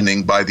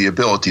rationing by the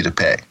ability to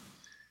pay.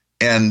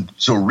 And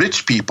so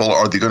rich people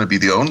are going to be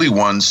the only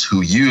ones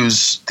who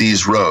use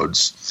these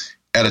roads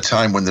at a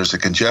time when there's a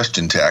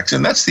congestion tax.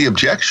 And that's the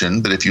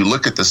objection, that if you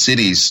look at the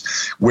cities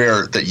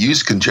that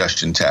use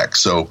congestion tax,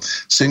 so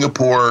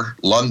Singapore,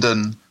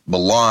 London,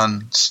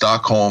 Milan,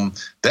 Stockholm.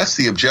 That's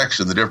the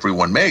objection that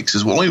everyone makes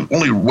is, well,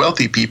 only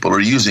wealthy people are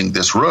using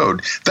this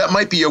road. That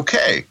might be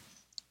okay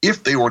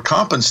if they were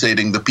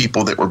compensating the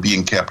people that were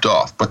being kept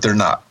off, but they're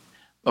not.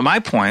 But my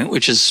point,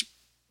 which is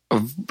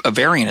a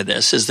variant of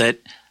this, is that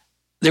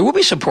there will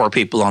be some poor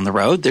people on the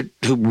road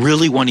who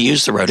really want to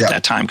use the road at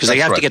that time because they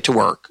have to get to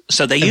work.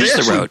 So they use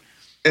the road.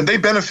 And they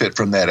benefit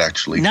from that,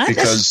 actually.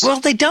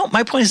 Well, they don't.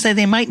 My point is that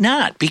they might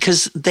not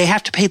because they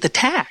have to pay the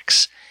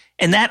tax.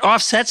 And that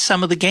offsets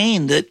some of the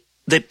gain that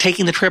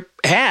taking the trip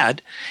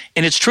had.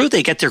 And it's true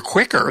they get there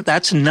quicker.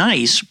 That's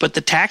nice. But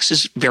the tax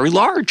is very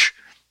large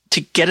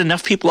to get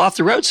enough people off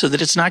the road so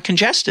that it's not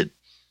congested.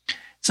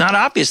 It's not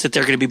obvious that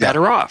they're going to be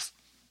better off.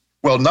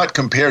 Well, not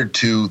compared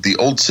to the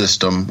old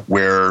system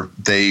where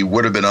they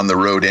would have been on the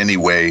road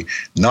anyway,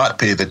 not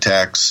pay the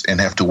tax and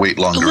have to wait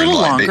longer. A little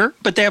longer,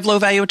 but they have low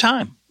value of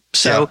time.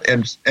 So,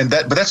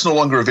 but that's no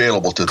longer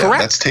available to them.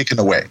 Correct. That's taken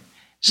away.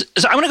 So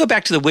I want to go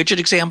back to the widget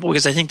example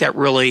because I think that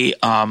really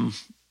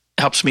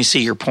helps me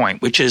see your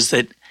point, which is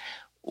that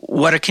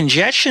what a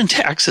congestion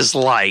tax is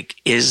like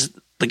is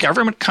the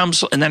government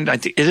comes, and then I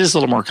think it is a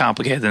little more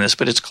complicated than this,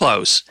 but it's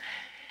close.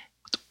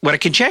 What a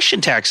congestion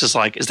tax is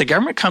like is the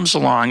government comes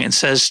along and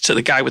says to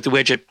the guy with the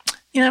widget,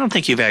 I don't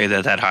think you value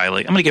that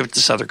highly. I'm going to give it to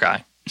this other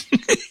guy.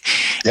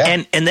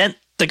 And then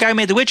the guy who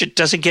made the widget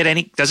doesn't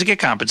get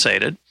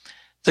compensated.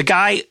 The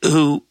guy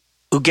who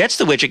gets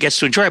the widget gets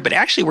to enjoy it, but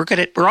actually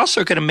we're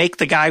also going to make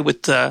the guy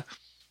with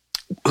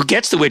who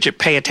gets the widget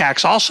pay a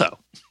tax also.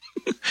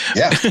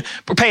 Yeah,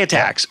 we'll pay a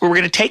tax. We're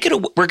going to take it.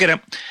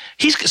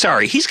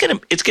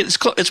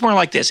 It's more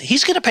like this.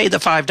 He's going to pay the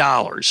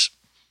 $5.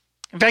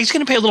 In fact, he's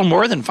going to pay a little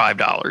more than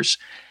 $5.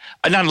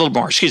 Not a little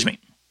more. Excuse me.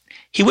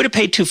 He would have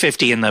paid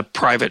 $2.50 in the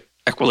private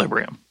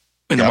equilibrium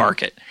in the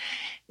market.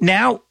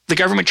 Now the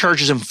government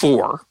charges him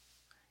 $4.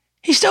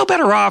 He's still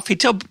better off.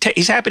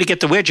 He's happy to get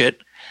the widget.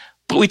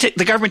 But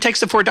the government takes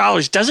the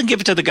 $4, doesn't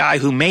give it to the guy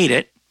who made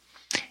it,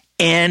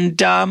 and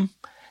the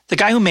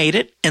guy who made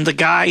it and the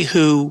guy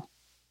who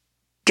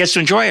gets to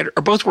enjoy it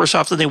are both worse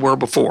off than they were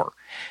before.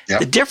 Yep.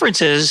 The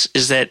difference is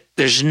that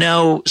there's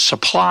no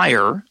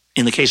supplier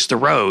in the case of the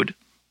road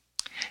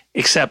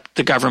except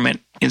the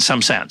government in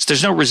some sense.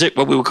 There's no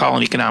what we would call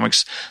in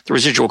economics the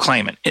residual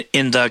claimant.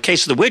 In the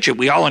case of the widget,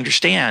 we all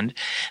understand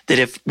that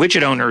if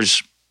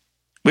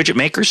widget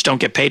makers don't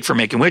get paid for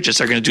making widgets,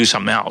 they're going to do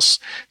something else.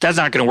 That's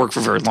not going to work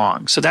for very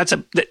long. So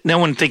no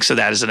one thinks of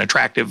that as an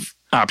attractive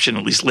option,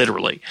 at least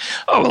literally.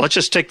 Oh, well, we'll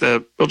just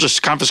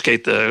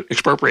expropriate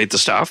the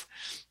stuff.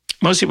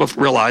 Most people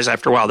realize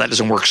after a while that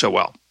doesn't work so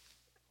well.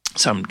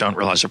 Some don't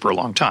realize it for a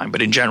long time.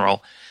 But in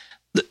general,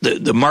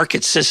 the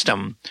market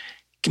system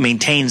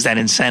maintains that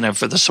incentive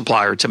for the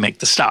supplier to make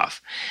the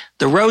stuff.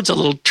 The road's a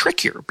little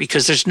trickier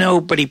because there's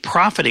nobody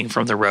profiting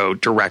from the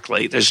road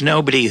directly. There's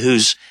nobody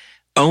who's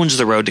owns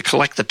the road to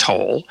collect the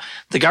toll.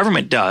 The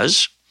government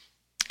does.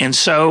 And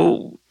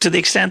so to the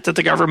extent that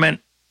the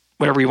government,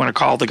 whatever you want to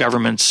call the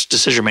government's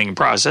decision-making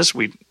process,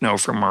 we know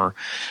from our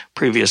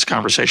previous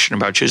conversation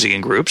about choosing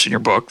in groups in your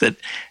book that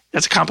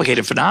that's a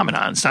complicated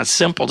phenomenon. It's not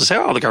simple to say,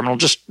 the government will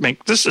just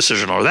make this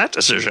decision or that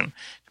decision.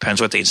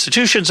 Depends what the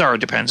institutions are.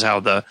 It depends how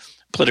the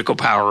political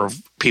power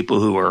of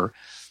people who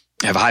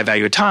have high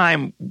value of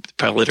time,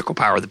 political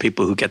power of the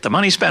people who get the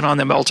money spent on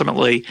them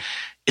ultimately.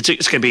 It's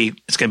going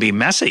to be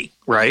messy,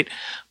 right?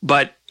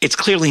 But it's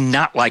clearly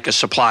not like a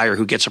supplier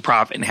who gets a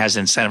profit and has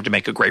incentive to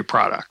make a great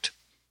product.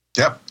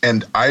 Yep,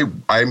 and I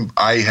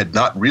had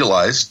not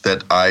realized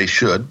that I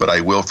should, but I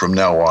will from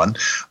now on,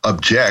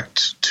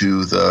 object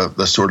to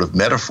the sort of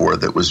metaphor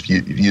that was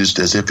used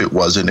as if it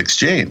was an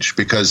exchange.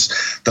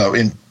 Because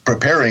in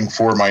preparing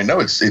for my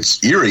notes,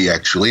 it's eerie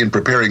actually. In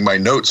preparing my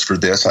notes for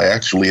this, I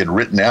actually had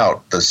written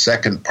out the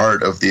second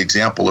part of the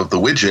example of the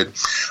widget.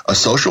 A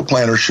social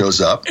planner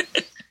shows up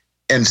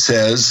and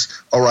says,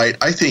 all right,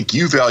 I think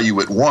you value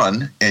it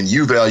 1 and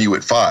you value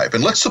it 5.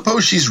 And let's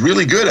suppose she's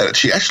really good at it.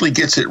 She actually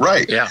gets it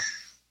right. Yeah.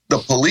 The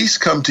police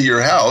come to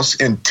your house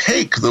and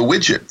take the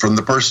widget from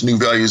the person who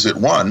values it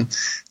 1.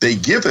 They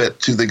give it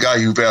to the guy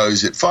who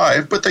values it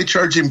 5, but they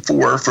charge him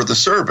 4 for the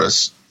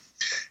service.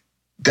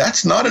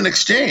 That's not an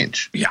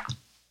exchange. Yeah.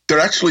 They're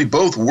actually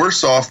both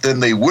worse off than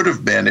they would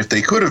have been if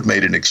they could have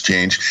made an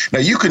exchange. Now,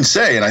 you can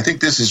say, and I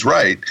think this is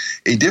right,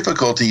 a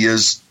difficulty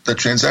is the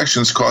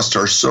transactions costs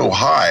are so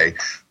high,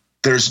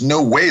 there's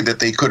no way that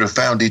they could have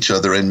found each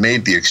other and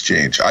made the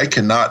exchange. I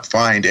cannot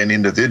find an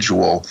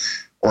individual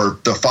or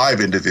the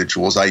 5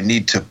 individuals I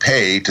need to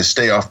pay to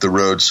stay off the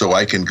road so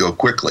I can go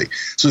quickly.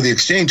 So the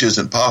exchange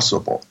isn't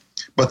possible.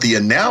 But the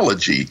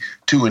analogy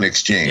to an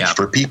exchange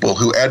for people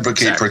who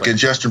advocate for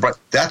congestion,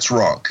 that's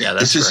wrong. Yeah,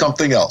 this is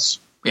something else.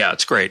 Yeah,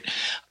 it's great.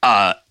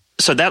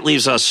 So that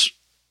leaves us,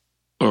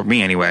 or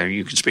me anyway,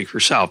 you can speak for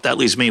yourself, that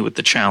leaves me with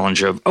the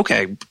challenge of,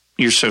 okay,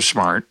 you're so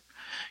smart.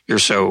 You're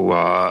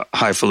so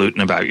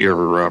highfalutin about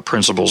your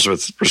principles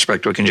with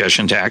respect to a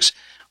congestion tax.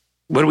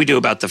 What do we do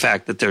about the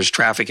fact that there's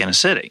traffic in a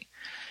city?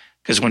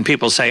 Because when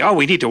people say,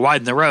 we need to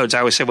widen the roads, I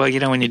always say, well,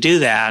 when you do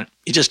that,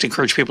 you just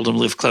encourage people to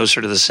live closer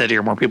to the city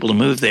or more people to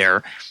move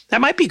there.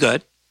 That might be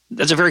good.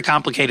 That's a very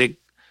complicated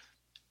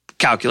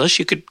calculus.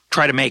 You could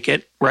try to make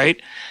it,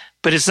 right?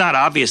 But it's not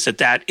obvious that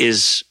that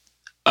is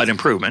an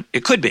improvement.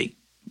 It could be,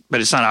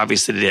 but it's not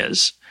obvious that it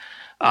is.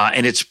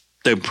 And it's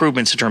the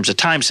improvements in terms of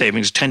time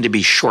savings tend to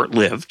be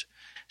short-lived.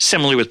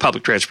 Similarly with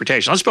public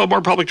transportation. Let's build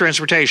more public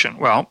transportation.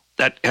 Well,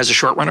 that has a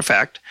short-run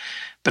effect,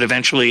 but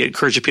eventually it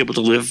encourages people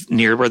to live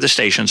near where the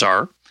stations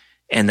are,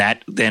 and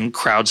that then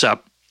crowds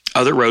up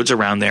other roads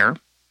around there.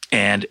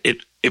 And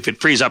if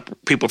it frees up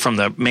people from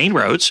the main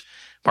roads,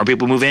 more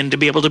people move in to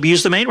be able to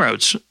use the main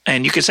roads.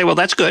 And you can say, well,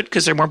 that's good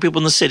because there are more people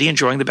in the city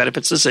enjoying the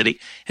benefits of the city.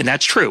 And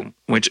that's true,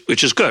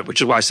 which is good,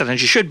 which is why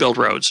sometimes you should build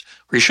roads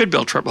or you should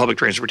build public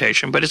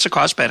transportation, but it's a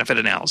cost-benefit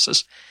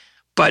analysis.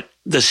 But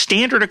the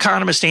standard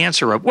economist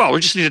answer of, well, we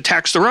just need to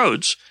tax the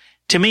roads,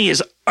 to me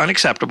is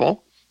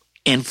unacceptable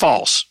and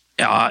false.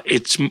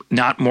 It's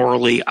not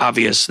morally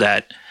obvious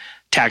that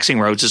taxing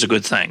roads is a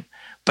good thing.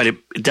 But it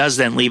does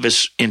then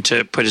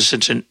put us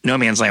into no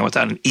man's land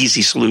without an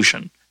easy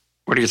solution.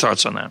 What are your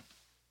thoughts on that?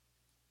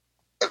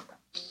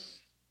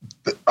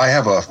 I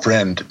have a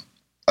friend,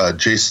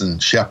 Jason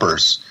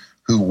Shepers,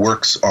 who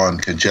works on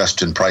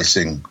congestion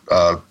pricing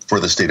for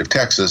the state of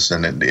Texas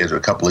and at a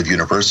couple of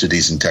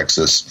universities in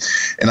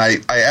Texas. And I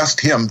asked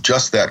him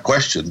just that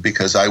question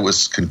because I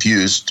was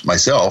confused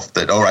myself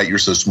that, all right, you're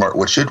so smart,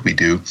 what should we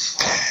do?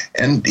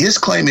 And his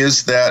claim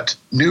is that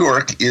New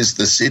York is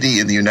the city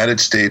in the United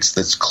States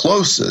that's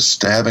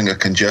closest to having a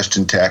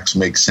congestion tax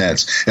make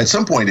sense. At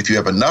some point, if you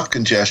have enough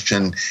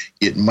congestion,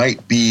 it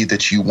might be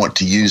that you want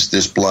to use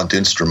this blunt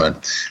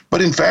instrument.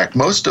 But in fact,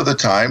 most of the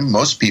time,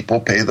 most people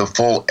pay the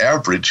full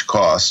average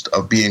cost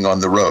of being on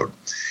the road.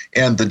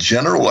 And the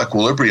general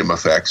equilibrium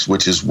effects,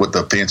 which is what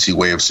the fancy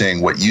way of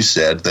saying what you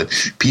said, that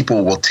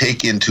people will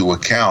take into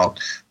account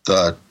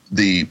the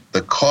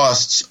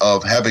costs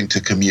of having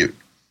to commute.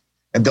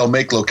 And they'll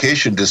make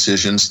location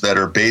decisions that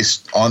are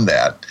based on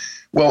that.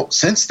 Well,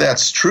 since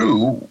that's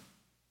true,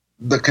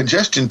 the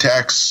congestion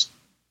tax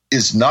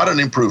is not an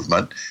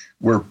improvement.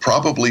 We're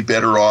probably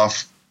better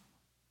off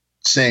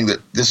saying that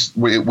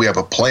we have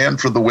a plan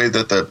for the way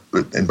that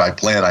and by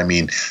plan I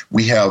mean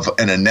we have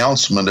an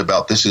announcement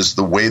about this is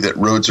the way that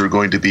roads are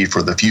going to be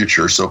for the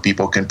future so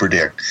people can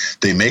predict.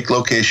 They make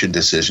location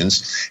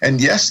decisions.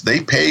 And yes, they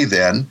pay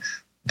then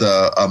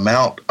the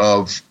amount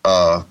of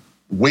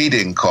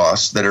waiting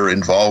costs that are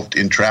involved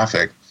in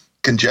traffic.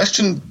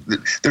 Congestion,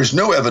 there's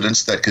no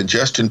evidence that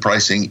congestion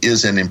pricing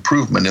is an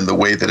improvement in the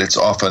way that it's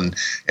often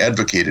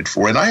advocated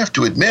for. And I have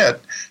to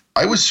admit,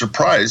 I was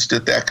surprised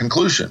at that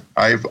conclusion.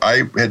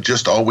 I had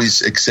just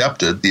always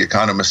accepted the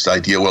economist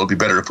idea, well, it'd be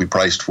better if we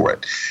priced for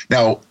it.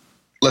 Now,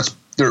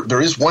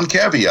 there is one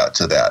caveat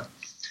to that.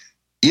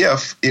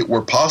 If it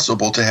were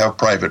possible to have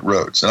private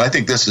roads, and I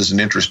think this is an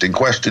interesting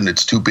question.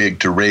 It's too big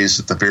to raise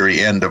at the very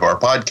end of our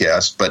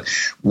podcast, but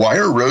why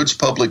are roads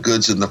public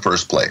goods in the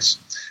first place?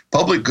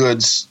 Public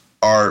goods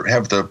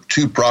have the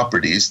two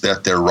properties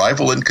that they're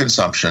non-rival in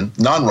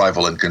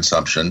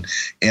consumption,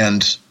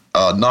 and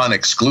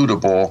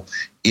non-excludable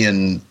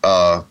in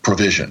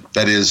provision.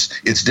 That is,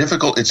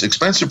 it's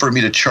expensive for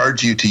me to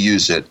charge you to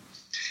use it.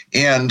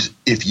 And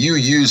if you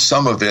use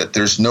some of it,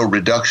 there's no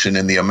reduction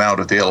in the amount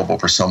available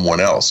for someone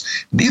else.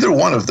 Neither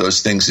one of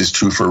those things is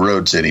true for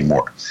roads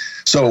anymore.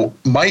 So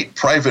might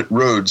private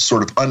roads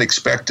sort of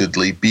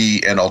unexpectedly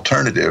be an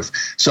alternative?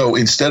 So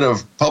instead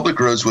of public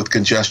roads with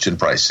congestion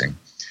pricing,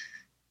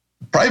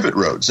 private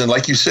roads, and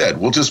like you said,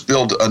 we'll just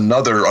build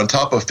another, on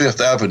top of Fifth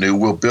Avenue,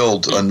 we'll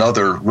build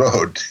another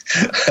road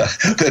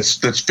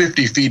that's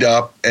 50 feet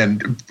up,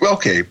 and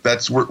okay,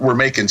 we're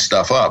making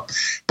stuff up.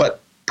 But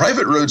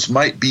private roads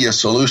might be a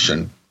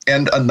solution,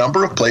 and a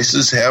number of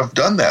places have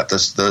done that.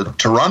 The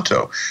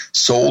Toronto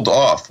sold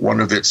off one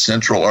of its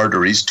central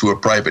arteries to a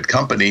private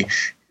company.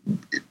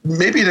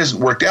 Maybe it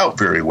hasn't worked out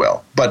very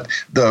well, but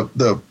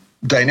the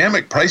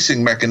dynamic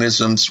pricing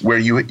mechanisms where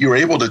you're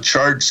able to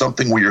charge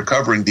something where you're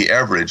covering the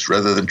average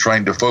rather than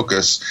trying to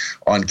focus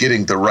on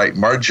getting the right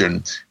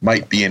margin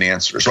might be an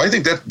answer. So I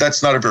think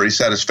that's not a very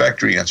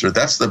satisfactory answer.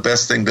 That's the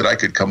best thing that I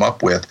could come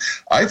up with.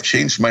 I've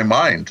changed my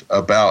mind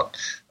about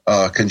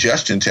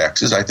congestion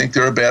taxes. I think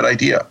they're a bad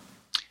idea.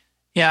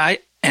 Yeah,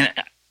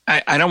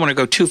 I don't want to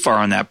go too far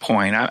on that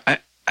point.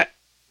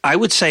 I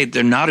would say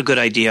they're not a good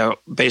idea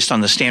based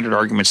on the standard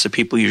arguments that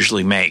people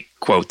usually make.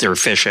 Quote, they're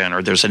efficient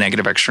or there's a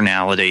negative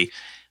externality.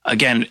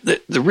 Again,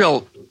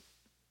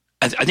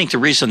 I think the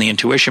reason the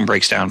intuition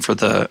breaks down for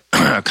the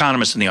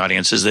economists in the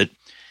audience is that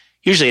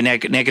usually a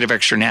negative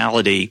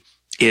externality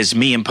is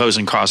me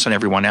imposing costs on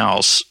everyone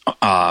else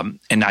and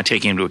not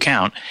taking into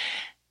account.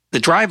 The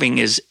driving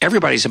is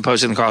everybody's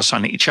imposing the costs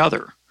on each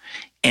other.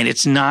 And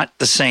it's not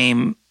the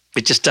same.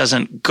 It just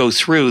doesn't go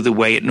through the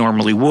way it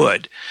normally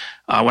would.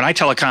 When I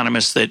tell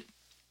economists that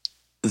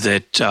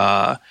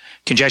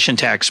congestion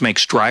tax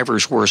makes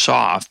drivers worse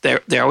off,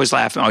 they're always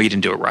laughing, oh, you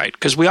didn't do it right.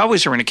 Because we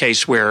always are in a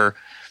case where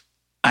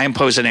I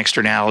impose an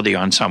externality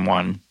on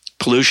someone,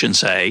 pollution,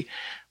 say,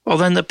 well,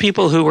 then the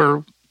people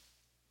who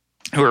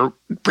are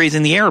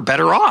breathing the air are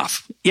better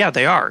off. Yeah,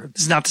 they are.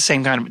 It's not the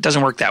same kind of – it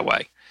doesn't work that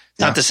way. It's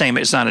not the same.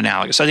 It's not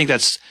analogous. I think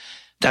that's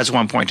That's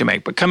one point to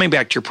make. But coming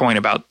back to your point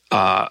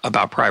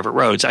about private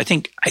roads, I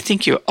think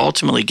you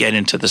ultimately get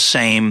into the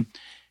same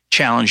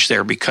challenge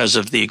there because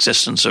of the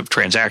existence of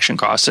transaction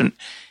costs. And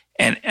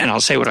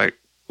I'll say what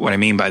I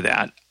mean by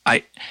that.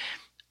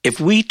 If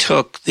we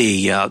took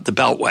the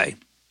Beltway,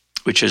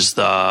 which is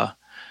the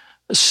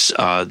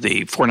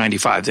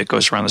 495 that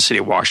goes around the city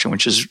of Washington,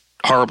 which is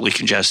horribly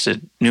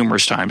congested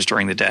numerous times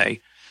during the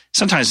day,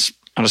 sometimes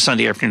on a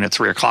Sunday afternoon at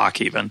 3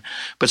 o'clock even,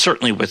 but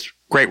certainly with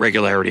great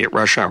regularity at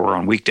rush hour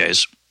on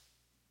weekdays.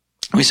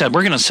 We said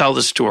we're going to sell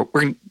this to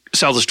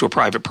a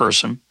private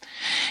person,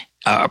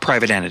 a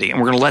private entity, and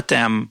we're going to let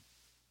them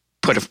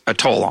put a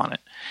toll on it.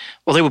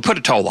 Well, they would put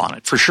a toll on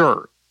it for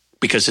sure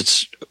because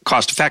it's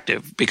cost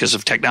effective because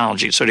of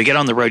technology. So to get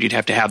on the road, you'd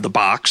have to have the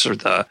box or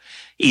the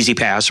Easy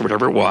Pass or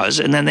whatever it was,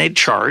 and then they'd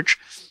charge,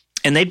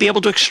 and they'd be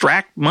able to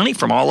extract money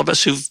from all of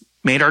us who've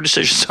made our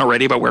decisions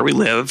already about where we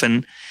live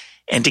and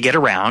to get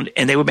around,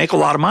 and they would make a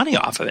lot of money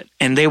off of it.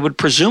 And they would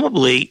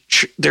presumably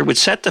they would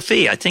set the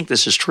fee. I think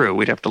this is true.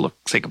 We'd have to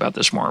think about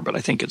this more, but I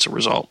think it's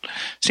a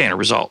standard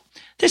result.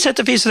 They set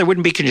the fee so there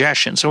wouldn't be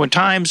congestion. So at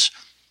times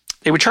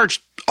they would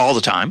charge all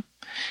the time,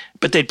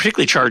 but they'd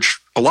particularly charge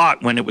a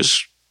lot when it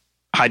was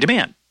high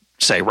demand,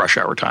 say rush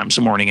hour times,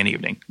 the morning and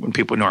evening, when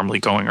people are normally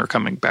going or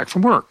coming back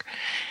from work.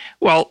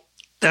 Well,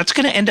 that's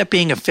going to end up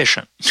being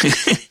efficient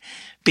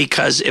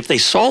because if they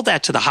sold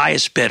that to the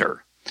highest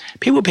bidder,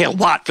 people would pay a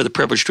lot for the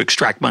privilege to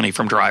extract money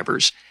from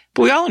drivers.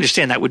 But we all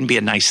understand that wouldn't be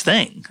a nice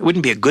thing. It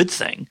wouldn't be a good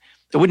thing.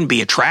 It wouldn't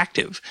be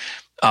attractive,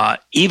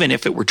 even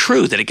if it were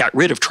true that it got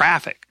rid of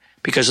traffic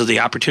because of the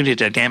opportunity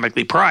to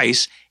dynamically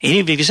price. And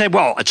even if you say,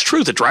 well, it's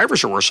true that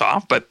drivers are worse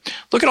off, but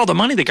look at all the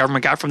money the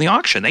government got from the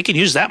auction. They can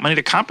use that money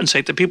to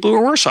compensate the people who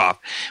are worse off.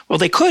 Well,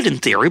 they could in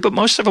theory, but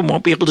most of them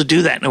won't be able to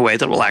do that in a way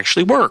that will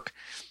actually work.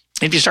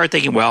 If you start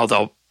thinking, well, I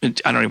don't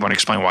even want to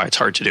explain why it's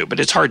hard to do, but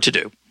it's hard to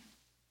do.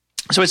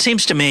 So it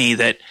seems to me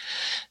that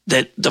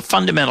the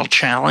fundamental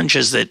challenge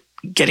is that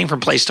getting from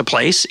place to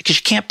place, because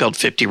you can't build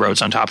 50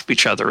 roads on top of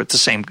each other at the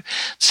same. The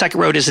second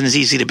road isn't as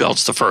easy to build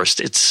as the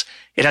first.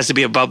 It has to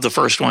be above the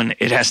first one.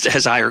 It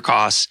has higher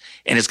costs,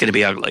 and it's going to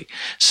be ugly.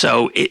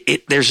 So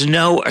there's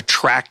no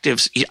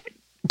attractive.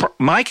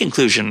 My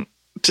conclusion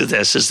to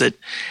this is that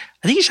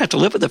I think you just have to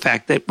live with the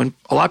fact that when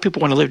a lot of people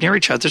want to live near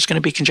each other, there's going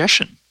to be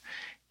congestion,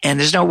 and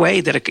there's no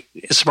way that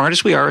as smart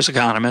as we are as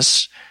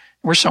economists,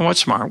 we're somewhat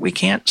smart. We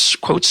can't,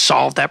 quote,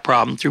 solve that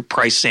problem through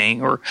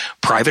pricing or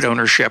private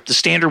ownership, the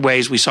standard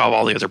ways we solve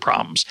all the other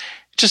problems.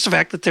 It's just the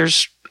fact that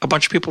there's a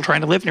bunch of people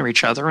trying to live near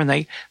each other, and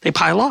they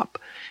pile up.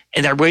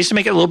 And there are ways to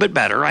make it a little bit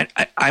better.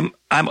 I'm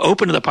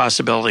open to the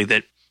possibility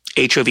that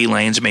HOV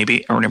lanes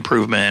maybe are an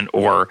improvement,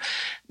 or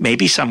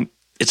maybe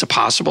it's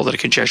possible that a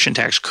congestion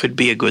tax could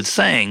be a good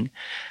thing.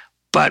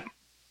 But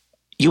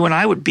you and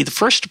I would be the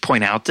first to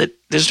point out that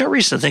there's no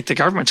reason to think the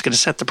government's going to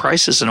set the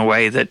prices in a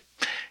way that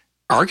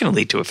are going to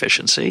lead to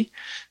efficiency.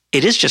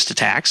 It is just a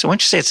tax. And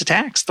once you say it's a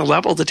tax, the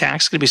level of the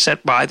tax is going to be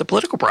set by the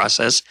political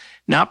process,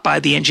 not by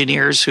the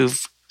engineers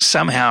who've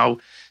somehow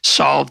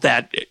solved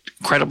that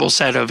incredible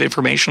set of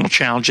informational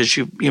challenges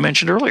you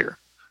mentioned earlier.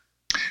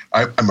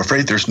 I'm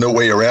afraid there's no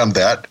way around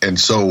that. And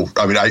so,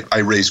 I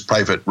raise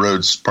private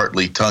roads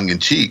partly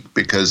tongue-in-cheek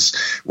because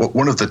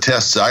one of the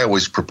tests I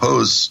always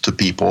propose to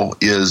people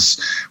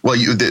is, well,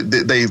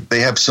 they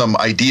have some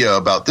idea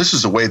about this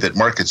is a way that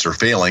markets are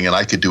failing and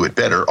I could do it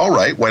better. All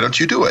right, why don't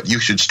you do it? You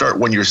should start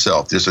one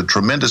yourself. There's a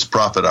tremendous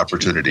profit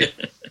opportunity.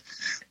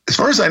 As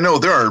far as I know,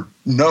 there are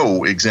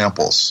no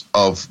examples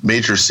of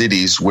major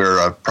cities where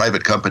a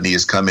private company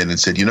has come in and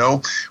said,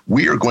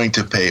 we are going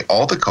to pay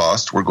all the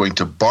cost. We're going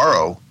to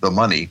borrow the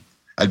money.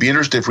 I'd be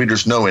interested if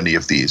readers know any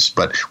of these,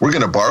 but we're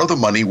going to borrow the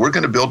money. We're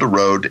going to build a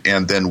road,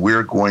 and then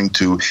we're going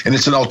to, and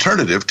it's an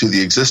alternative to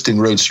the existing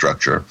road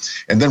structure,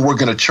 and then we're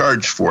going to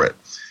charge for it.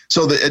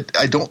 So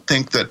I don't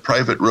think that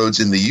private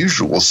roads in the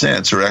usual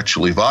sense are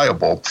actually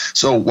viable.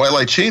 So while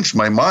I changed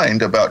my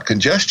mind about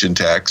congestion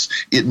tax,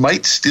 it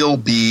might still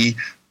be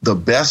the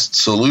best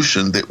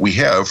solution that we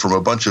have from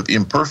a bunch of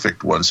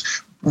imperfect ones,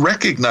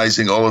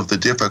 recognizing all of the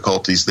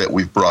difficulties that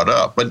we've brought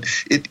up. But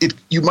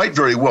you might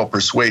very well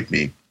persuade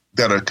me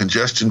that a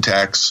congestion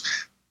tax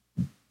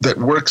that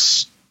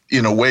works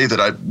in a way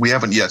that we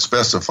haven't yet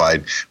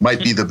specified might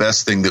be the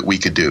best thing that we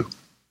could do.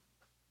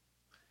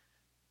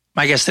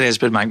 My guest today has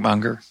been Mike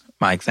Munger.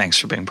 Mike, thanks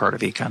for being part of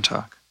Econ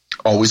Talk.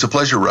 Always a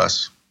pleasure,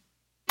 Russ.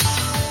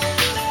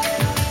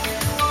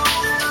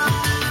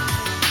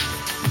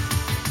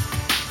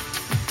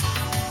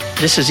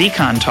 This is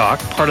Econ Talk,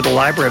 part of the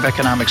Library of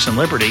Economics and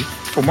Liberty.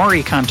 For more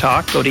Econ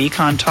Talk, go to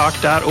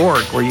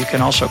econtalk.org, where you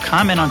can also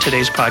comment on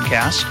today's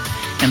podcast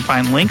and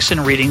find links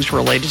and readings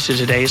related to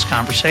today's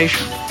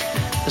conversation.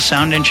 The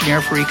sound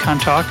engineer for Econ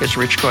Talk is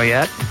Rich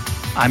Goyette.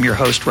 I'm your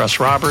host,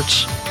 Russ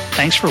Roberts.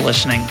 Thanks for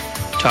listening.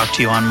 Talk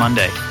to you on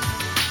Monday.